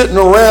not sitting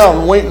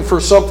around waiting for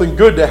something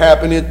good to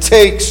happen. It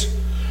takes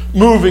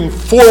moving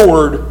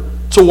forward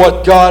to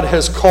what God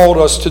has called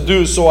us to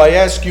do. So I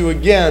ask you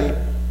again,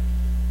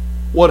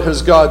 what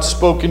has God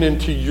spoken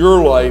into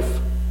your life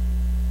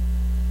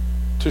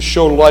to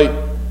show light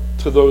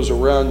to those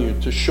around you,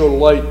 to show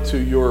light to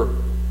your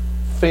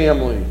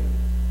family,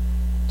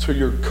 to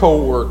your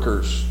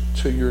co-workers,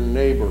 to your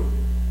neighbor?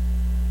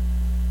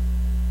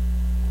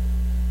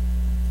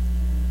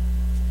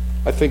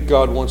 I think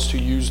God wants to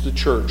use the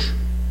church,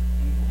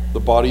 the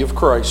body of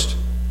Christ,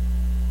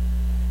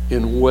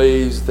 in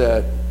ways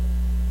that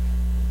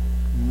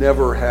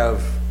never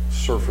have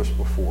surfaced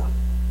before.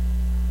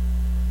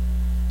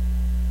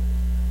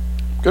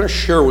 I'm going to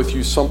share with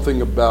you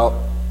something about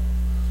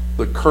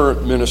the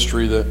current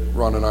ministry that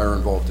Ron and I are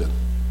involved in.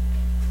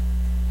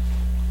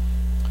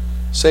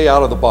 Say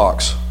out of the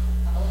box.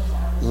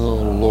 Oh,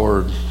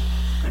 Lord.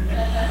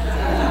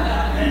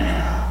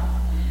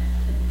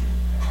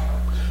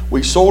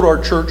 We sold our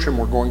church and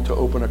we're going to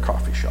open a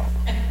coffee shop.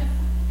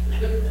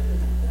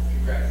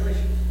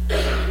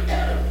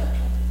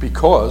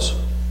 Because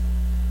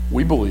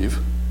we believe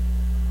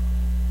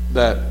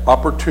that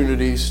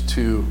opportunities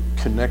to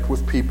connect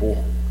with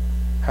people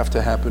have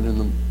to happen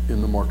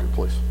in the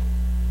marketplace.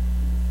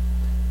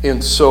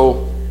 And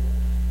so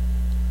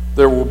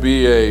there will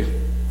be a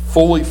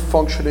fully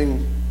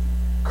functioning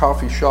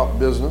coffee shop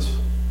business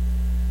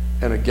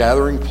and a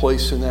gathering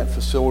place in that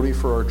facility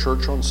for our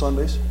church on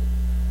Sundays,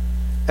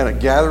 and a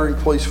gathering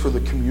place for the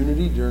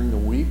community during the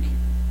week.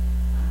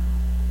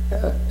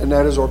 And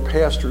that is our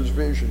pastor's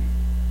vision.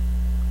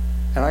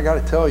 And I got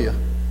to tell you,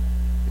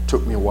 it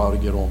took me a while to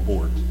get on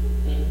board.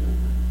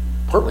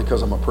 Partly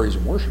because I'm a praise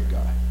and worship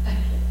guy.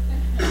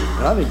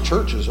 And I think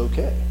church is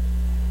okay.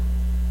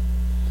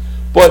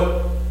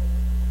 But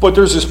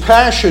there's this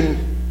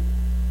passion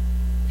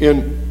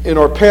in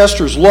our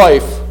pastor's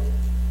life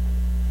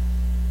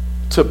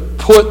to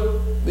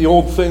put the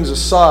old things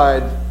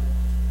aside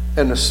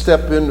and to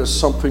step into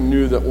something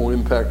new that will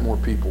impact more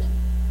people.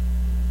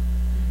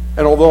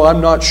 And although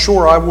I'm not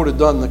sure I would have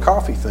done the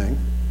coffee thing,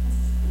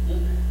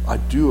 I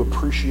do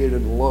appreciate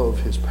and love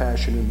his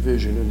passion and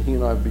vision, and he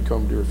and I have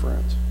become dear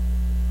friends.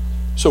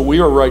 So we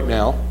are right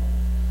now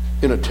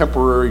in a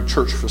temporary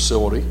church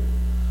facility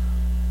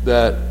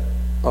that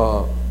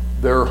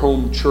their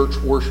home church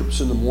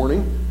worships in the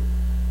morning,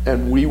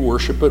 and we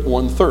worship at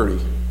 1:30.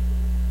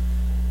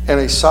 And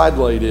a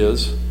sidelight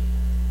is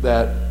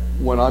that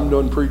when I'm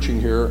done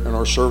preaching here and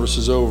our service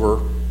is over,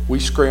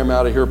 we scram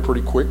out of here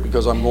pretty quick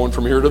because I'm going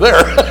from here to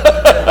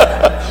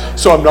there.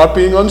 So I'm not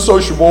being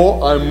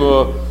unsociable.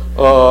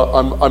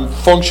 I'm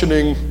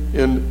functioning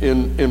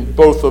in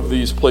both of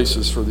these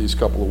places for these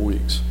couple of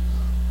weeks.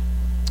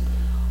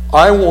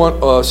 I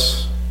want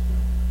us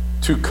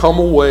to come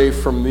away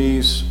from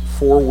these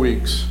 4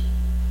 weeks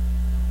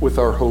with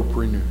our hope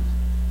renewed.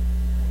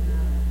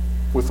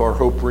 With our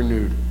hope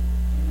renewed.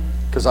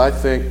 Because I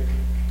think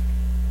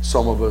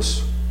some of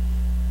us,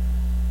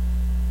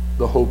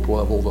 the hope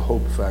level, the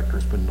hope factor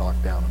has been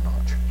knocked down a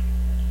notch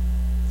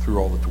through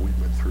all that we've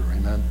been through.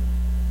 Amen?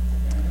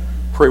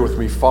 Pray with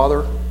me.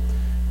 Father,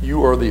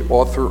 you are the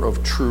author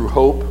of true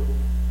hope.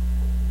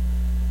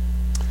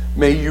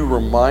 May you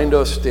remind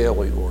us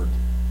daily, Lord,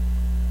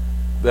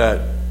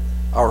 that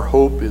our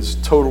hope is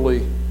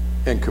totally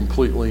and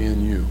completely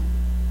in you.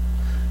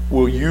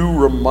 Will you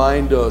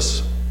remind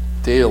us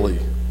daily,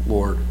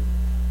 Lord,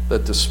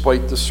 that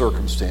despite the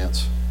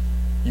circumstance,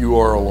 you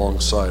are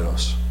alongside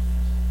us?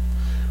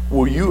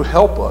 Will you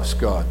help us,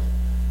 God,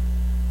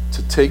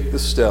 to take the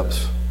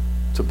steps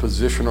to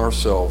position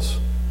ourselves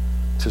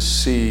to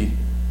see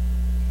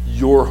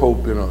your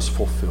hope in us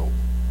fulfilled?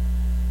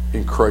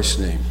 In Christ's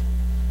name,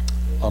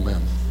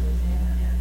 amen.